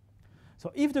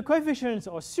 So if the coefficients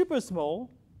are super small,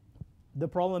 the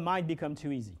problem might become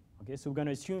too easy. Okay, so we're going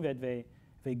to assume that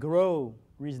they grow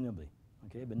reasonably,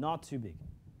 okay, but not too big.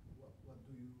 What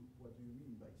do you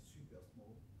mean by super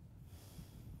small?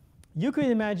 You could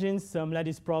imagine some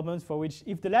lattice problems for which,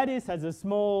 if the lattice has a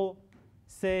small,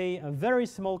 say, a very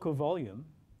small covolume,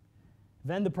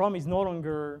 then the problem is no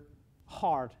longer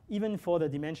hard, even for the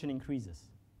dimension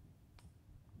increases.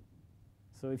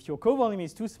 So if your covolume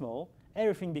is too small,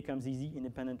 everything becomes easy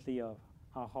independently of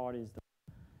how hard is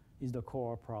the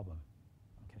core problem.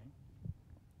 Okay.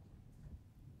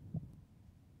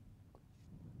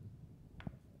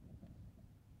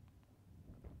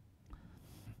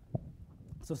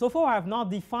 So far I have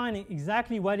not defined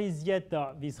exactly what is yet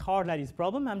this hard lattice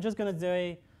problem. I'm just going to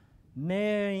say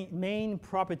main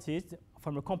properties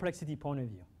from a complexity point of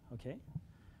view. Okay.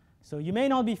 So you may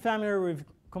not be familiar with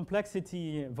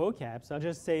complexity vocab, so I'll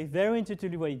just say very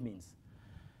intuitively what it means.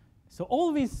 So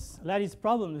all these lattice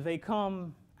problems, they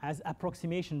come as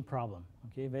approximation problem.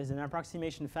 Okay? There's an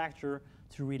approximation factor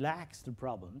to relax the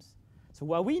problems. So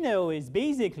what we know is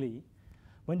basically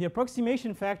when the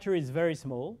approximation factor is very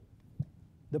small,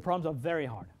 the problems are very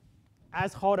hard.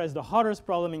 As hard as the hardest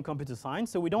problem in computer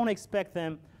science, so we don't expect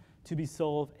them to be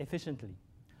solved efficiently.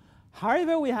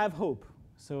 However, we have hope.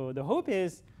 So the hope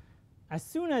is as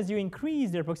soon as you increase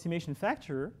the approximation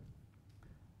factor,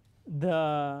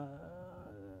 the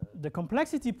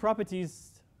complexity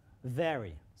properties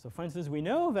vary. So for instance, we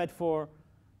know that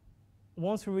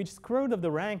once we reach square root of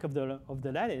the rank of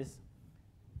the lattice,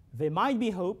 there might be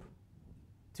hope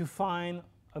to find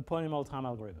a polynomial time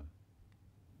algorithm.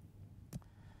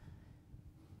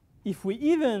 If we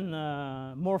even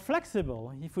more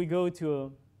flexible, if we go to a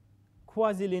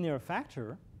quasi-linear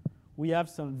factor, we have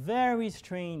some very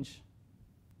strange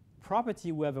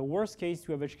property. We have a worst case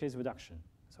to average case reduction.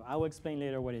 So I will explain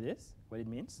later what it is, what it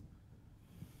means.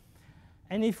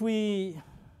 And if we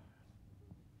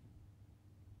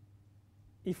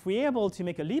if we're able to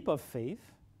make a leap of faith,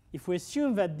 if we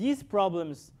assume that these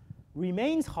problems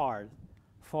remains hard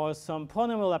for some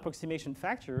polynomial approximation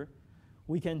factor,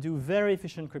 we can do very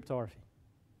efficient cryptography.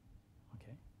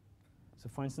 Okay? So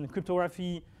for instance,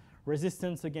 cryptography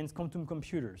resistance against quantum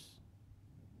computers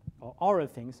or other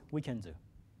things we can do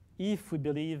if we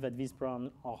believe that these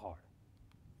problems are hard.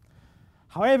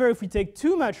 However, if we take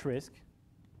too much risk,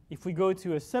 if we go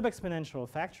to a sub-exponential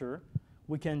factor,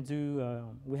 we can do,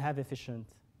 we have efficient,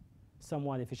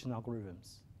 somewhat efficient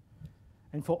algorithms.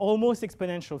 And for almost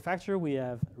exponential factor, we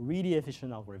have really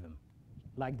efficient algorithm,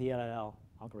 like the LLL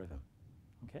algorithm.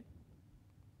 Okay?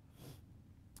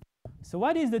 So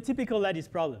what is the typical lattice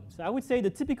problem? So I would say the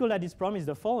typical lattice problem is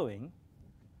the following.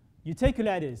 You take a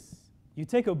lattice, you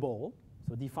take a ball,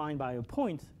 so defined by a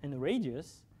point and a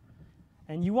radius,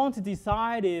 and you want to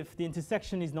decide if the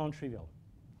intersection is non-trivial.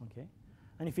 Okay?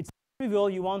 And if it's trivial,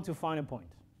 you want to find a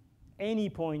point, any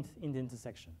point in the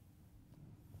intersection.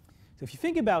 So if you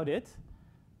think about it,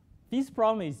 this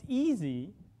problem is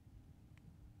easy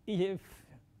if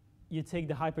you take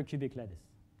the hypercubic lattice.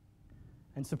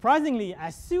 And surprisingly,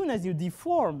 as soon as you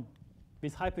deform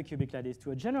this hypercubic lattice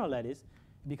to a general lattice,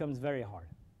 it becomes very hard.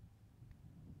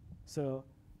 So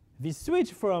this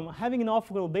switch from having an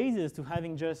orthogonal basis to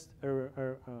having just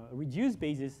a reduced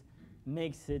basis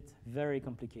makes it very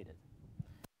complicated.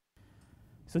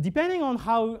 So depending on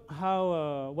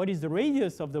what is the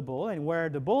radius of the ball and where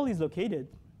the ball is located,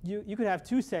 you could have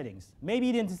two settings.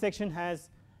 Maybe the intersection has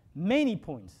many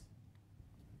points,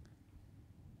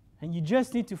 and you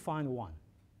just need to find one.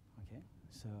 Okay,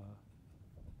 so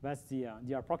that's the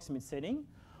approximate setting.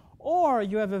 Or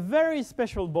you have a very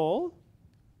special ball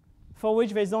for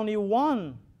which there's only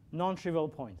one non-trivial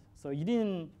point. So you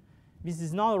didn't. This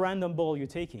is not a random ball you're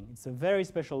taking. It's a very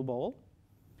special ball.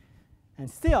 And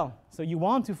still, so you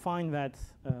want to find that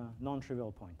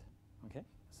non-trivial point. Okay.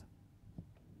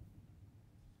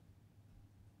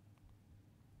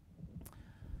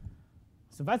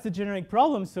 So that's the generic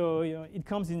problem. So it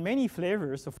comes in many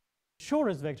flavors. So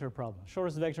shortest vector problem.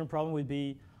 Shortest vector problem would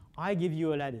be, I give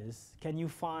you a lattice. Can you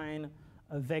find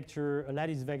a vector, a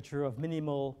lattice vector of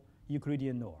minimal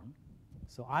Euclidean norm?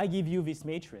 So I give you this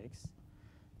matrix.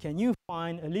 Can you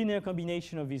find a linear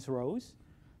combination of these rows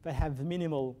that have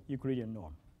minimal Euclidean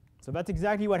norm? So that's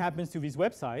exactly what happens to this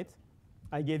website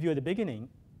I gave you at the beginning.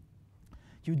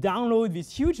 You download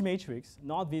this huge matrix,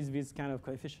 not this kind of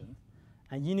coefficient,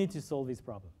 and you need to solve this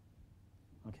problem.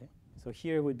 Okay? So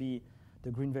here would be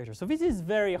the green vector. So this is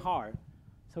very hard.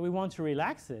 So we want to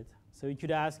relax it. So you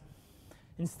could ask,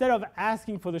 instead of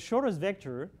asking for the shortest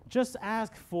vector, just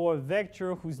ask for a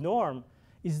vector whose norm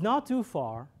is not too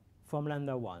far from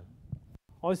lambda 1.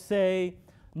 Or say,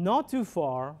 not too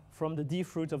far from the D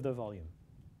fruit of the volume.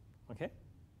 Okay?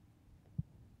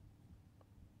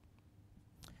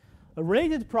 A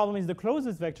related problem is the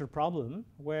closest vector problem,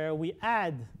 where we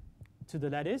add to the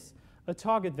lattice a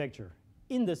target vector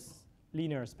in this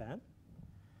linear span.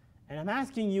 And I'm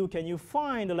asking you, can you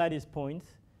find a lattice point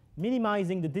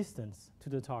minimizing the distance to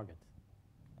the target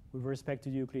with respect to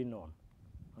the Euclidean norm?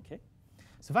 Okay?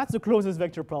 So that's the closest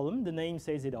vector problem. The name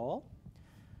says it all.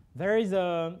 There is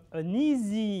an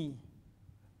easier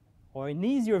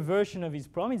version of this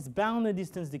problem. It's bounded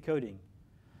distance decoding.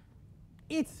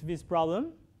 It's this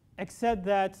problem, except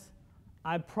that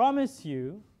I promise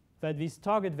you that this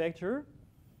target vector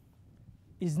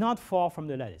is not far from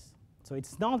the lattice. So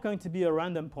it's not going to be a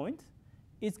random point.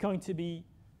 It's going to be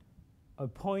a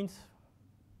point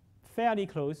fairly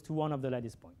close to one of the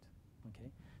lattice points.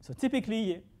 Okay? So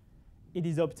typically, it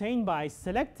is obtained by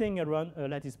selecting a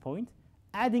lattice point,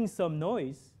 adding some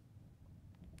noise,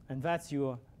 and that's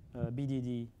your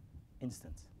BDD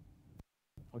instance.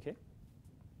 Okay?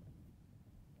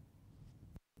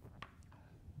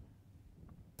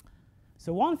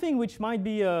 So one thing which might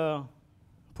be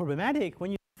problematic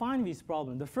when you find this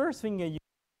problem, the first thing that you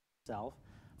ask yourself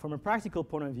from a practical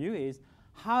point of view is,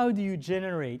 how do you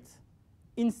generate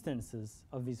instances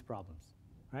of these problems,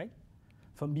 right?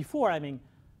 From before, I mean,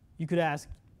 you could ask,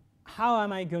 how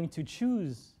am I going to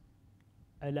choose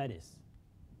a lattice?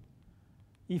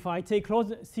 If I take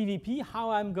closed CVP,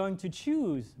 how am I going to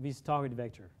choose this target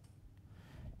vector?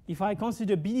 If I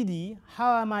consider BDD,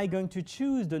 how am I going to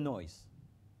choose the noise?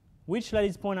 Which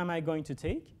lattice point am I going to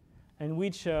take, and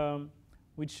which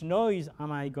noise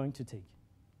am I going to take?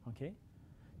 Okay?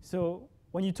 So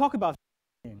when you talk about,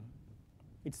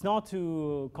 it's not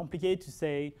too complicated to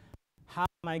say, how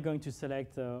am I going to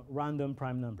select random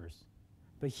prime numbers?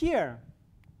 But here,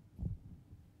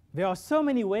 there are so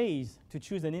many ways to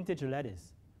choose an integer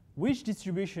lattice. Which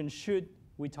distribution should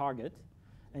we target?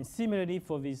 And similarly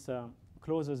for this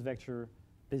closest vector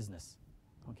business.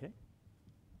 Okay.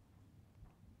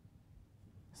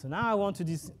 So now I want to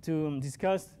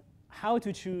discuss how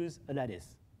to choose a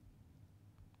lattice.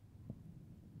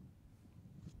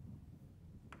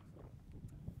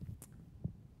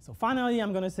 So finally,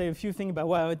 I'm going to say a few things about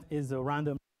what is a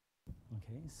random.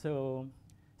 Okay. So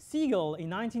Siegel in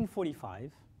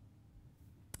 1945,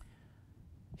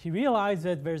 he realized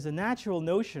that there's a natural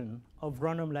notion of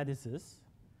random lattices,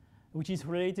 which is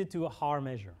related to a Haar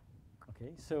measure.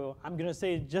 Okay. So I'm going to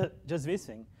say just this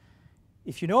thing.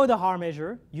 If you know the Haar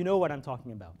measure, you know what I'm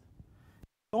talking about.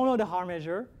 If you don't know the Haar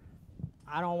measure,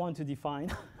 I don't want to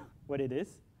define what it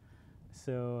is.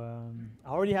 So I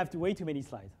already have way too many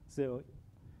slides. So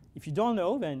if you don't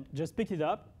know, then just pick it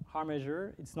up. Haar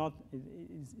measure, it's not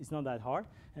that hard.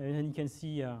 And then you can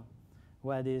see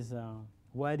what is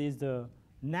the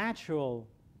natural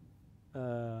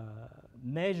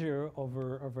measure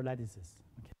over lattices.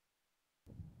 Okay.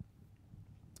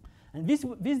 And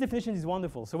this definition is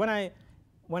wonderful. So when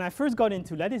I first got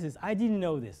into lattices, I didn't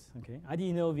know this. Okay, I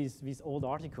didn't know this old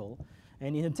article,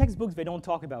 and in the textbooks they don't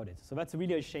talk about it. So that's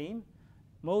really a shame.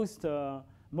 Most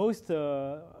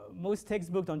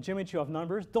textbooks on geometry of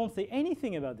numbers don't say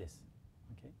anything about this.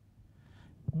 Okay,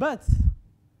 but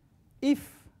if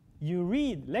you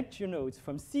read lecture notes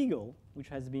from Siegel, which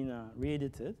has been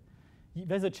re-edited,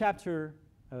 there's a chapter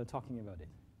talking about it.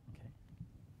 Okay.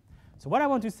 So what I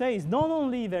want to say is not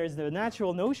only there is the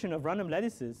natural notion of random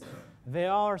lattices,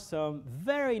 there are some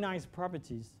very nice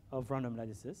properties of random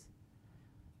lattices.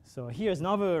 So here's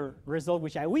another result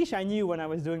which I wish I knew when I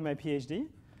was doing my PhD,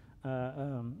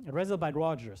 a result by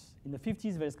Rogers. In the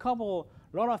 50s, there's a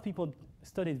lot of people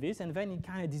studied this, and then it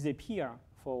kind of disappeared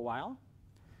for a while.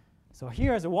 So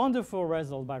here's a wonderful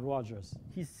result by Rogers.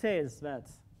 He says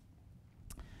that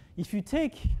if you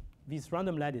take these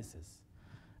random lattices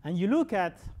and you look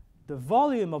at the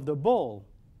volume of the ball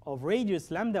of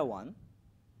radius lambda 1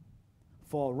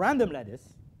 for a random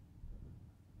lattice,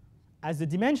 as the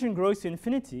dimension grows to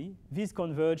infinity, these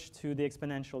converge to the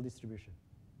exponential distribution.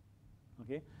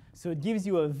 Okay? So it gives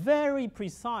you a very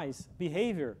precise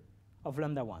behavior of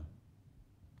lambda 1.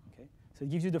 Okay? So it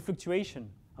gives you the fluctuation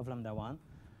of lambda 1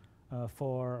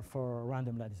 for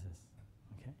random lattices.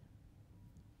 Okay?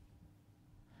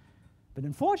 But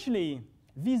unfortunately,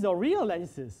 these are real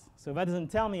lattices. So that doesn't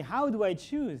tell me how do I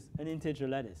choose an integer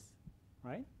lattice,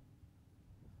 right?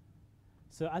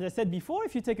 So as I said before,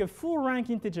 if you take a full rank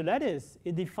integer lattice,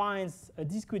 it defines a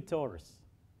discrete torus.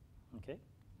 Okay?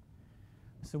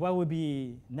 So what would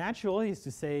be natural is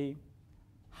to say,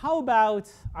 how about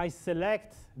I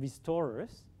select this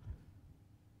torus?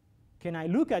 Can I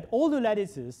look at all the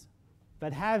lattices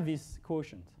that have this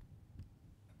quotient?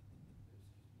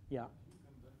 Yeah.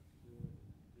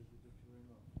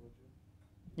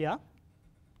 Yeah.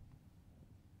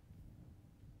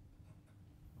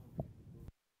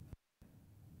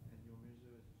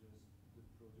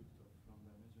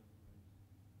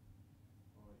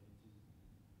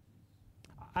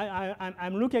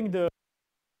 I'm looking at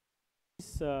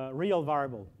this real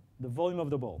variable, the volume of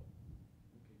the ball.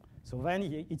 Okay. So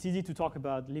then it's easy to talk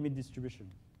about limit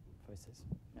distribution, for instance.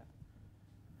 Yeah.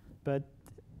 But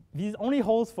this only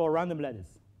holds for random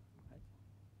lattice. Right?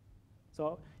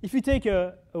 So if you take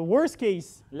a worst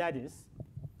case lattice,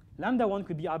 lambda 1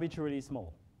 could be arbitrarily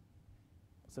small.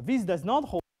 So this does not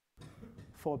hold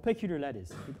for a peculiar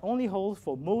lattice. It only holds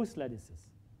for most lattices.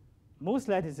 Most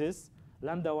lattices,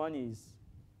 lambda 1 is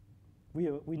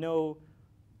we know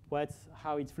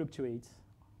how it fluctuates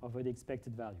over the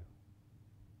expected value.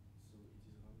 So it is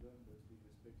random, but with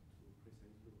respect to a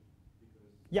precise law,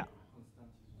 because yeah. Constant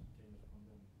is kind of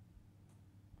random.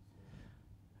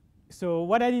 So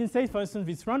what I didn't say, for instance,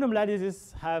 these random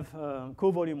lattices have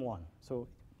covolume 1. So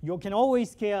you can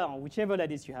always scale whichever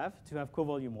lattice you have to have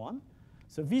covolume 1.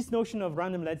 So this notion of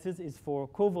random lattices is for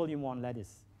covolume 1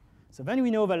 lattice. So then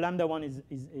we know that lambda 1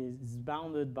 is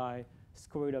bounded by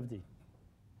square root of d.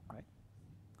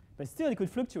 But still, it could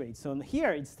fluctuate. So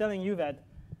here, it's telling you that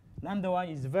lambda 1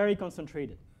 is very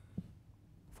concentrated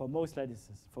for most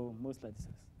lattices.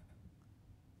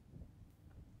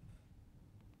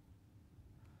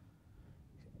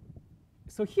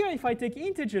 So here, if I take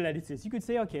integer lattices, you could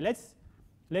say, OK,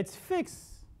 let's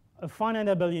fix a finite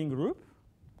abelian group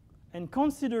and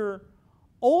consider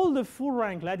all the full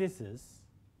rank lattices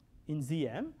in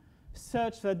Zm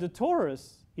such that the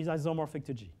torus is isomorphic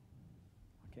to G.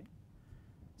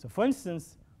 So for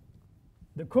instance,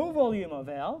 the covolume of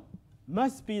L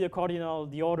must be the cardinal,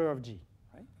 the order of G.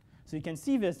 Right? So you can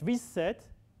see this set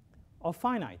of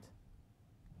finite.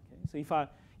 Okay? So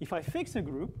if I fix a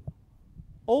group,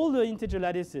 all the integer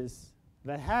lattices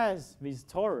that has this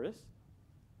torus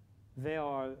they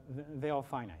are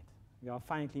finite. They are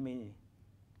finitely many.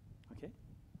 Okay.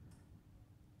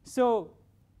 So,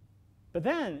 but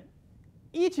then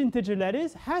each integer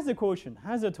lattice has a quotient,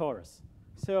 has a torus.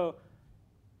 So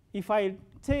if I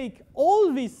take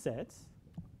all these sets,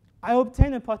 I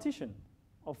obtain a partition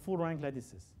of full rank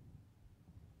lattices.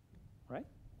 Right?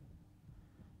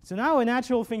 So now a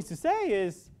natural thing to say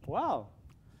is, well,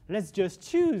 let's just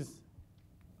choose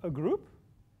a group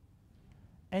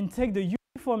and take the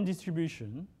uniform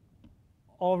distribution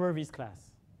over this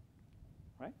class.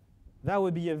 Right? That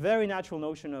would be a very natural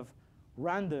notion of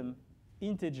random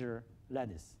integer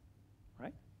lattice.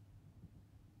 Right?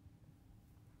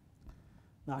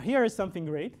 Now here is something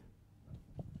great.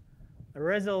 A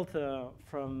result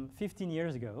from 15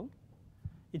 years ago.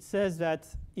 It says that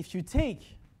if you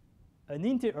take a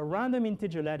random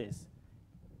integer lattice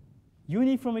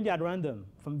uniformly at random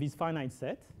from this finite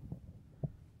set,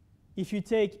 if you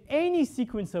take any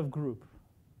sequence of group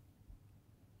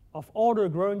of order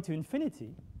growing to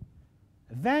infinity,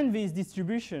 then this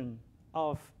distribution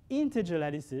of integer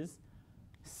lattices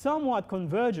somewhat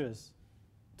converges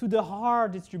to the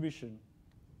hard distribution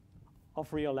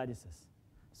of real lattices.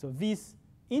 So these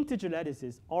integer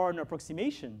lattices are an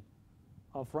approximation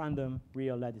of random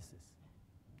real lattices.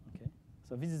 Okay?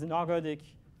 So this is an ergodic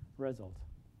result.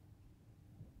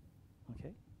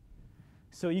 Okay?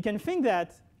 So you can think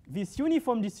that this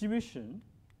uniform distribution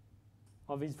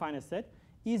of this finite set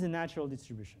is a natural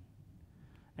distribution.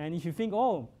 And if you think,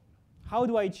 oh, how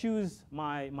do I choose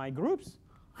my groups?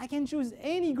 I can choose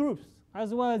any groups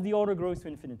as well as the order grows to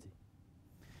infinity.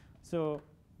 So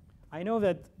I know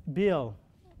that Bill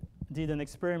did an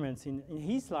experiment. In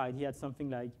his slide, he had something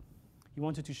like, he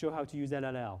wanted to show how to use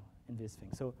LLL in this thing.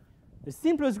 So the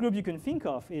simplest group you can think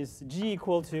of is G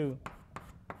equal to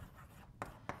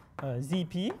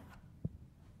ZP,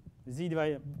 Z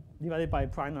divided by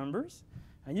prime numbers.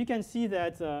 And you can see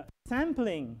that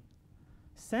sampling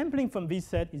from this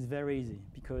set is very easy,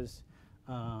 because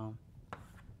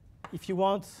if you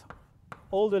want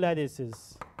all the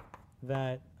lattices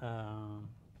that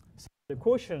so the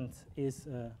quotient is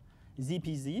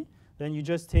ZPZ, then you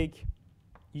just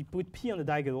you put P on the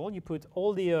diagonal, you put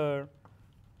all the,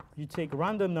 you take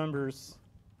random numbers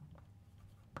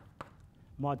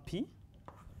mod P,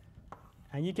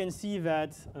 and you can see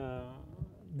that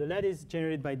the lattice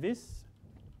generated by this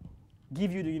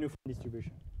give you the uniform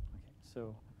distribution. Okay,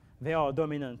 so they are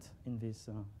dominant in this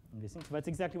thing. So that's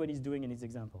exactly what he's doing in his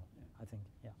example, I think.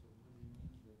 Yeah. So what do you mean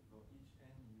that for each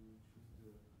n you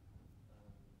choose the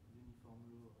uniform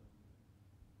law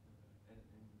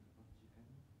Ln of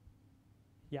Gn?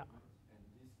 Yeah. Right? And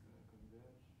this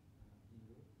converge in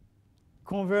law?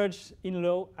 Converge in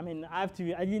law. I mean, I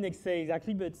didn't say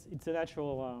exactly, but it's a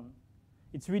natural,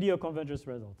 it's really a convergence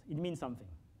result. It means something.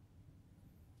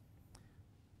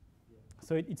 Yeah.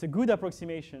 So it's a good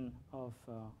approximation of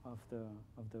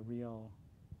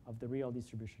the real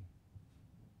distribution.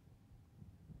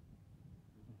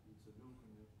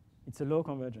 It's a low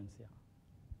convergence, yeah.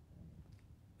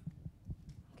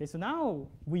 Okay, so now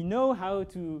we know how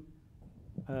to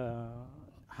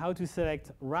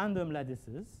select random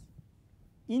lattices,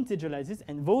 integer lattices,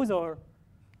 and those are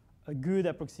a good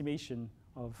approximation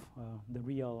of the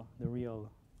real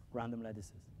random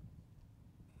lattices.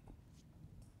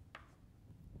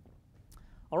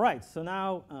 All right, so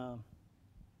now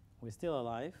we're still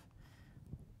alive.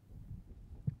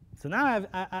 So now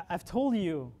I've told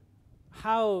you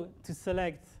how to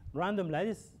select random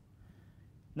lattice.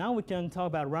 Now we can talk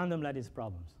about random lattice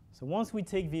problems. So once we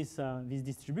take this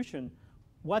distribution,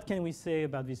 what can we say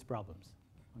about these problems?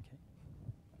 Okay.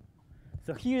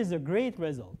 So here's a great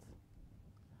result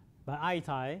by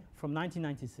Aitai from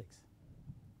 1996.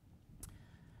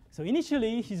 So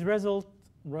initially, his result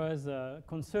was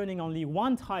concerning only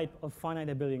one type of finite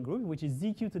abelian group, which is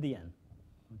ZQ to the n.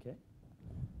 Okay.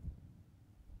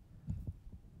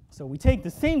 So we take the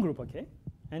same group, okay,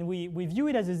 and we view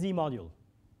it as a Z module.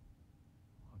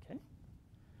 Okay.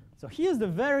 So here's the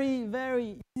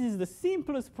this is the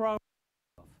simplest problem.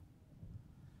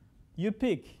 You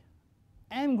pick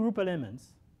m group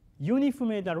elements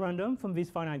uniformly at random from this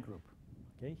finite group,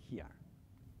 okay, here.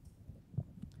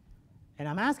 And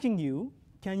I'm asking you,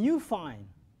 can you find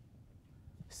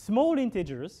small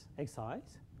integers,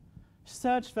 xi's,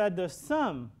 such that the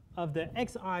sum of the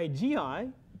xi gi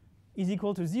is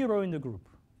equal to 0 in the group?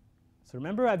 So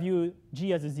remember, I view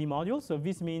G as a Z module, so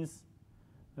this means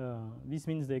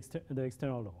the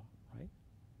external law, right?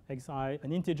 Xi,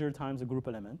 an integer times a group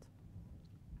element.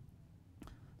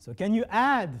 So can you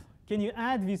add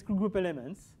these group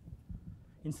elements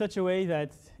in such a way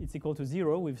that it's equal to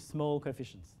 0 with small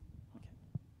coefficients? Okay.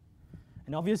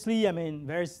 And obviously, I mean,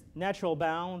 there's natural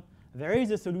bound. There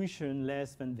is a solution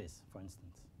less than this, for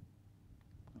instance.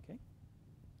 Okay?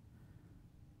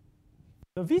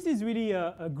 So this is really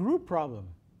a group problem.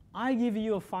 I give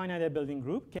you a finite building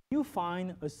group. Can you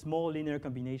find a small linear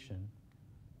combination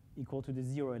equal to the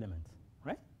 0 element,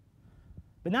 right?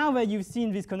 But now that you've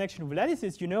seen this connection with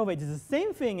lattices, you know that it's the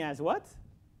same thing as what?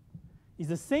 It's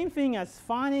the same thing as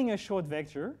finding a short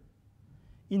vector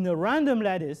in a random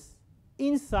lattice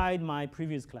inside my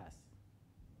previous class.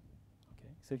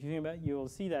 Okay, so if you think about it, you will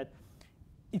see that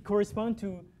it corresponds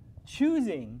to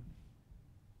choosing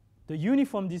the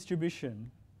uniform distribution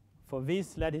for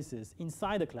these lattices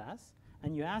inside a class,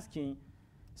 and you're asking,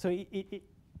 so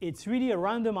it's really a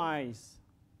randomized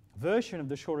version of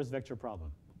the shortest vector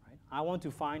problem. Right? I want to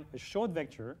find a short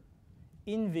vector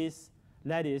in this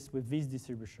lattice with this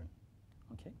distribution.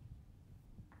 Okay.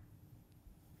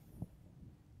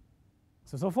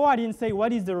 So far I didn't say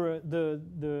what is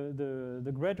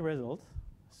the great result.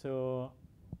 So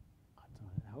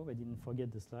I hope I didn't forget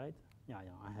the slide. Yeah,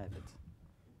 I have it.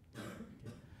 Okay.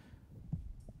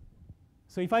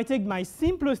 So if I take my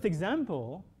simplest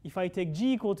example, if I take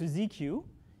G equal to ZQ,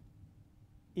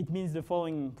 it means the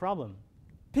following problem.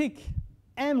 Pick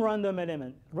M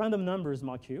random numbers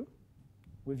mark Q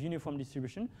with uniform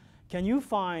distribution. Can you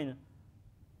find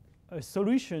a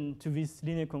solution to this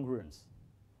linear congruence?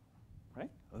 Right?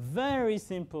 A very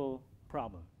simple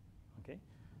problem. Okay?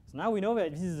 So now we know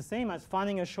that this is the same as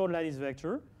finding a short lattice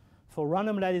vector for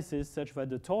random lattices such that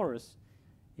the torus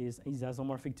is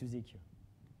isomorphic to ZQ.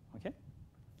 Okay?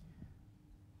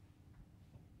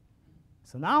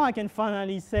 So now I can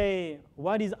finally say,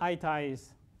 what is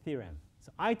Itai's theorem?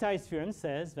 So Itai's theorem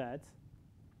says that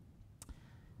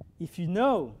if you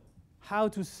know how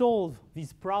to solve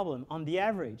this problem on the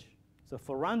average, so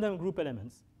for random group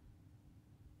elements,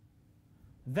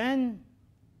 then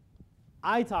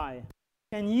Itai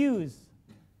can use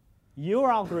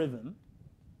your algorithm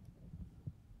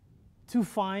to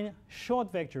find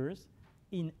short vectors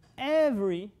in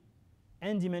every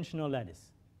n-dimensional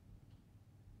lattice.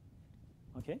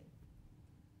 Okay?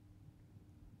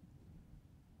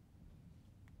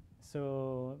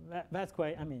 So that's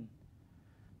quite, I mean,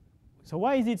 so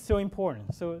why is it so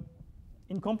important? So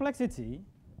in complexity,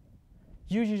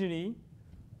 usually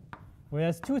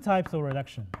there's two types of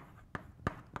reduction.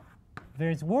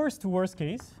 There's worst to worst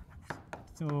case.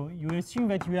 So you assume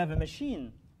that you have a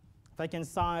machine that can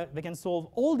solve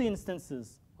all the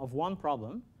instances of one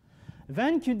problem.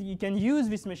 Then you can use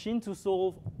this machine to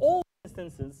solve all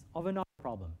instances of another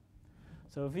problem.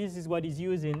 So this is what is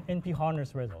used in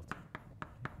NP-Harner's result.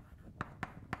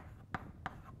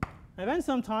 And then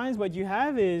sometimes what you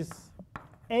have is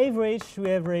average to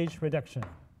average reduction.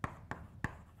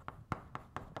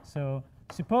 So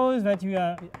suppose that you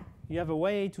have a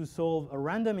way to solve a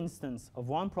random instance of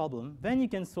one problem, then you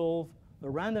can solve a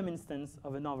random instance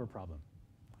of another problem.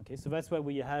 Okay, so that's what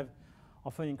we have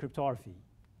often in cryptography.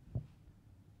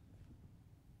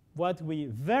 What we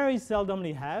very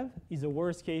seldomly have is a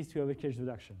worst case to average case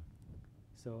reduction.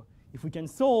 So if we can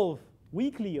solve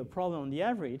weakly a problem on the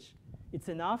average, it's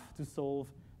enough to solve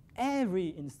every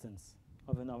instance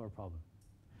of another problem.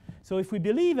 So if we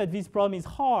believe that this problem is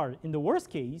hard in the worst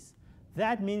case,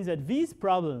 that means that this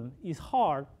problem is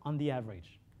hard on the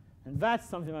average. And that's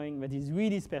something that is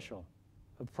really special,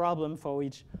 a problem for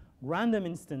which random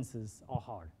instances are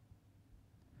hard.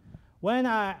 When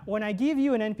I give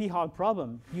you an NP-hard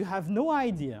problem, you have no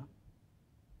idea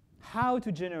how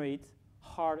to generate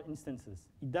hard instances.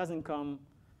 It doesn't come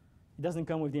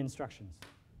with the instructions.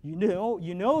 You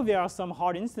know there are some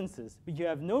hard instances, but you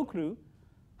have no clue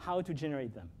how to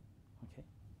generate them. Okay?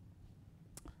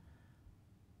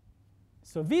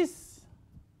 So this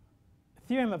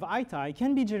theorem of Itai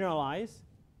can be generalized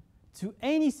to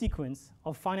any sequence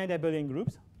of finite abelian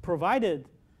groups, provided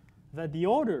that the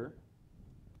order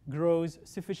grows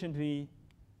sufficiently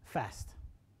fast.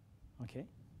 Okay?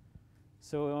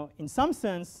 So in some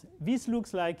sense, this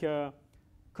looks like a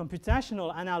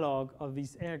computational analog of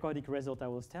this ergodic result I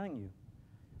was telling you.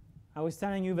 I was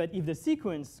telling you that if the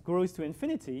sequence grows to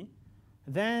infinity,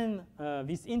 then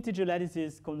these integer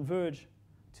lattices converge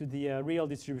to the real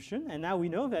distribution. And now we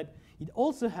know that it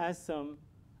also has some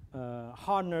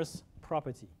hardness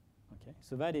property. Okay?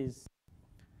 So that is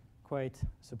quite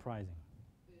surprising.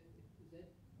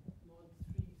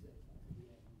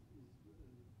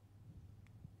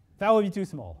 That would be too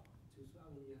small.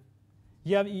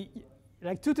 You have,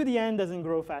 like 2 to the n doesn't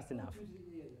grow fast enough.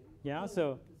 Yeah,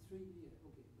 so.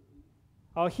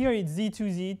 Oh, here it's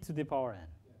z2z to the power n.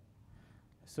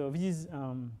 So this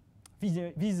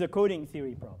is a coding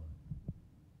theory problem.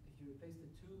 If you replace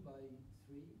the 2 by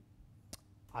 3?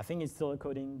 I think it's still a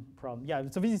coding problem. Yeah,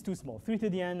 so this is too small. 3 to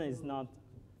the n is not.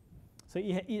 So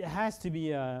it has to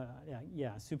be,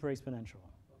 super exponential.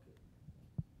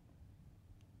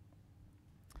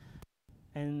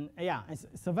 And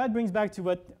so that brings back to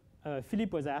what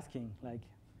Philippe was asking. Like,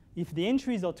 if the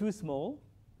entries are too small,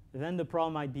 then the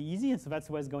problem might be easy, and so that's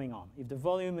what's going on. If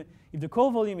the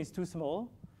core volume is too small,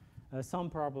 some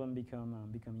problems become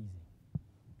easy,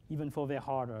 even for their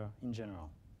harder in general.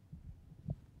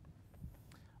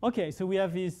 Okay, so we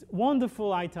have this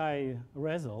wonderful ITI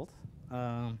result.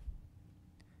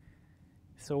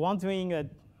 So one thing that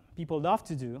people love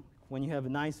to do when you have a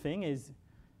nice thing is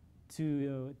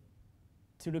to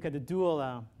look at the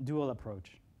dual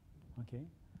approach. Okay,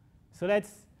 so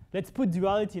let's put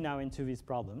duality now into these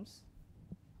problems.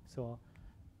 So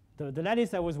the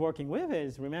lattice I was working with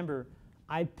is, remember,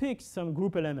 I picked some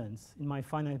group elements in my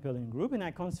finite Abelian group, and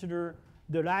I consider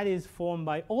the lattice formed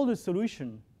by all the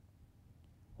solution,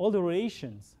 all the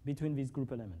relations between these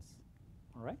group elements.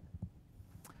 All right?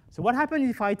 So what happens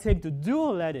if I take the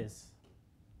dual lattice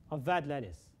of that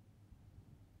lattice?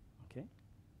 Okay.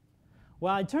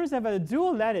 Well, it turns out that the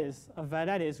dual lattice of that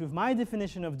lattice, with my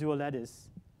definition of dual lattice,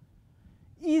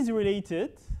 is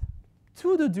related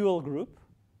to the dual group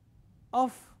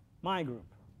of my group.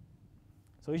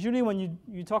 So usually when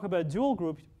you talk about dual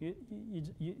group,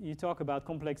 you talk about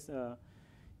complex,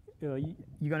 you're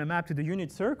going to map to the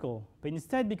unit circle. But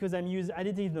instead, because I'm using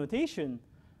additive notation,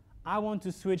 I want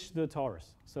to switch the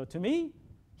torus. So to me,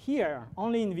 here,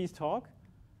 only in this talk,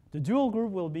 the dual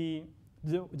group will be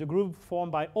the group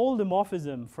formed by all the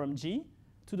morphism from G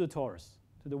to the torus,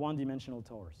 to the one-dimensional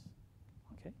torus.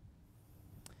 Okay.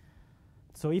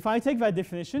 So if I take that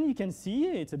definition, you can see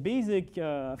it's a basic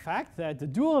fact that the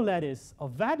dual lattice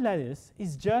of that lattice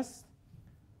is just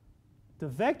the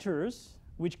vectors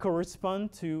which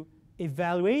correspond to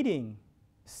evaluating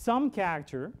some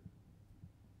character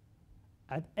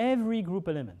at every group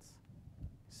element.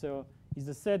 So it's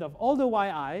the set of all the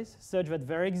yi's such that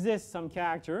there exists some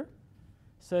character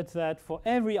such that for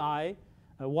every I,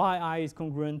 yi is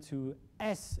congruent to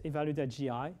s evaluated at gi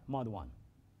mod 1.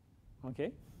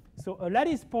 Okay? So a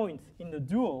lattice point in the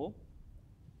dual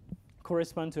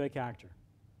corresponds to a character.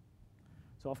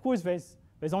 So of course there's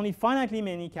only finitely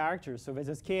many characters, so there's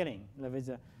a scaling. There's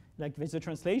a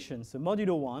translation. So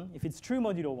modulo 1, if it's true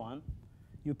modulo 1,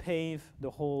 you pave the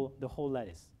whole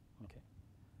lattice. Okay.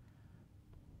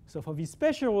 So for this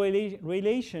special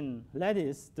relation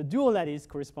lattice, the dual lattice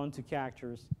corresponds to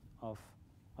characters of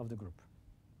the group.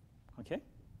 Okay.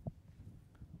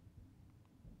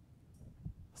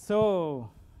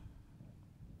 So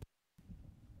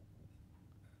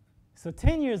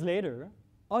 10 years later,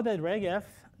 Oded Regev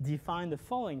defined the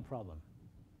following problem.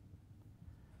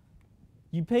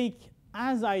 You take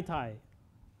as ITI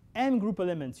m group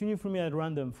elements uniformly at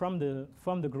random from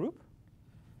the group,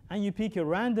 and you pick a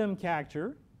random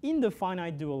character in the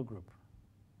finite dual group.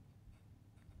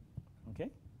 Okay?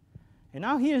 And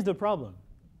now here's the problem.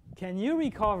 Can you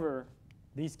recover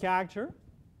this character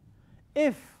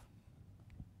if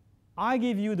I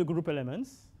give you the group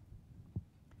elements,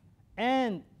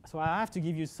 and so I have to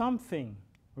give you something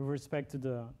with respect to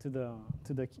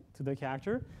the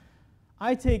character.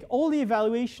 I take all the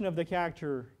evaluation of the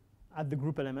character at the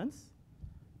group elements,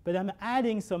 but I'm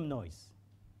adding some noise.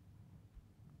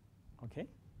 Okay?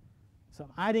 So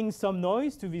I'm adding some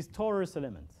noise to this torus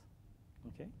element.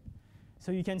 Okay?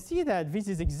 So you can see that this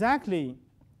is exactly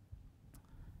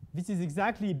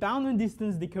bounded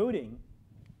distance decoding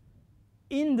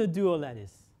in the dual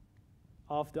lattice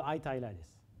of the ITI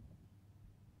lattice.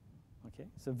 Okay?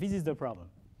 So this is the problem.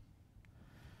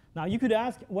 Now you could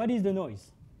ask, what is the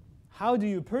noise? How do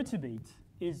you perturbate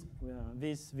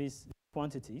these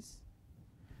quantities?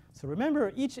 So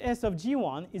remember, each S of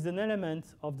G1 is an element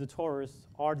of the torus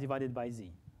R divided by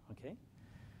Z. Okay?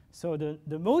 So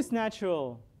the most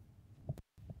natural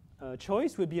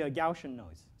choice would be a Gaussian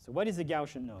noise. So what is a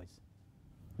Gaussian noise?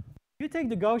 You take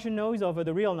the Gaussian noise over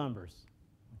the real numbers.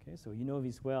 Okay? So you know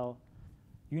this well.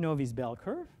 You know this bell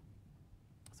curve.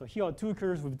 So here are two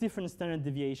curves with different standard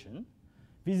deviation.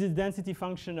 This is the density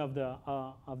function of the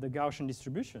Gaussian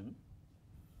distribution.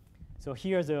 So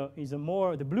here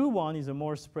the blue one is a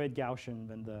more spread Gaussian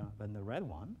than the red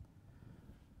one.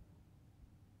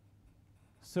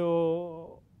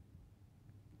 So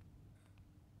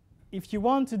if you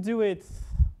want to do it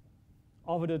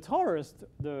over the torus,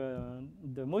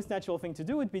 the most natural thing to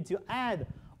do would be to add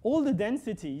all the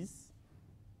densities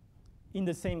in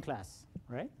the same class,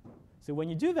 right? So when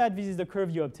you do that, this is the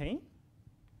curve you obtain.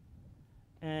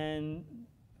 And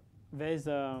there's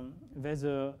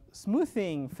a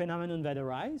smoothing phenomenon that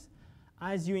arises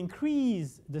as you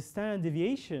increase the standard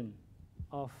deviation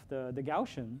of the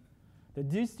Gaussian, the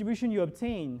distribution you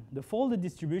obtain, the folded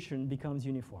distribution, becomes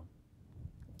uniform.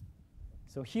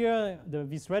 So here,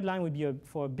 this red line would be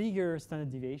for a bigger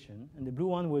standard deviation, and the blue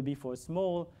one would be for a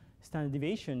small standard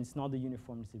deviation. It's not the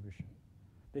uniform distribution.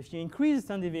 But if you increase the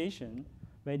standard deviation,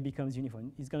 then it becomes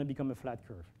uniform. It's going to become a flat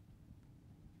curve.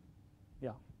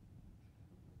 Yeah.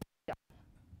 Yeah.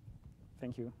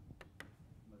 Thank you.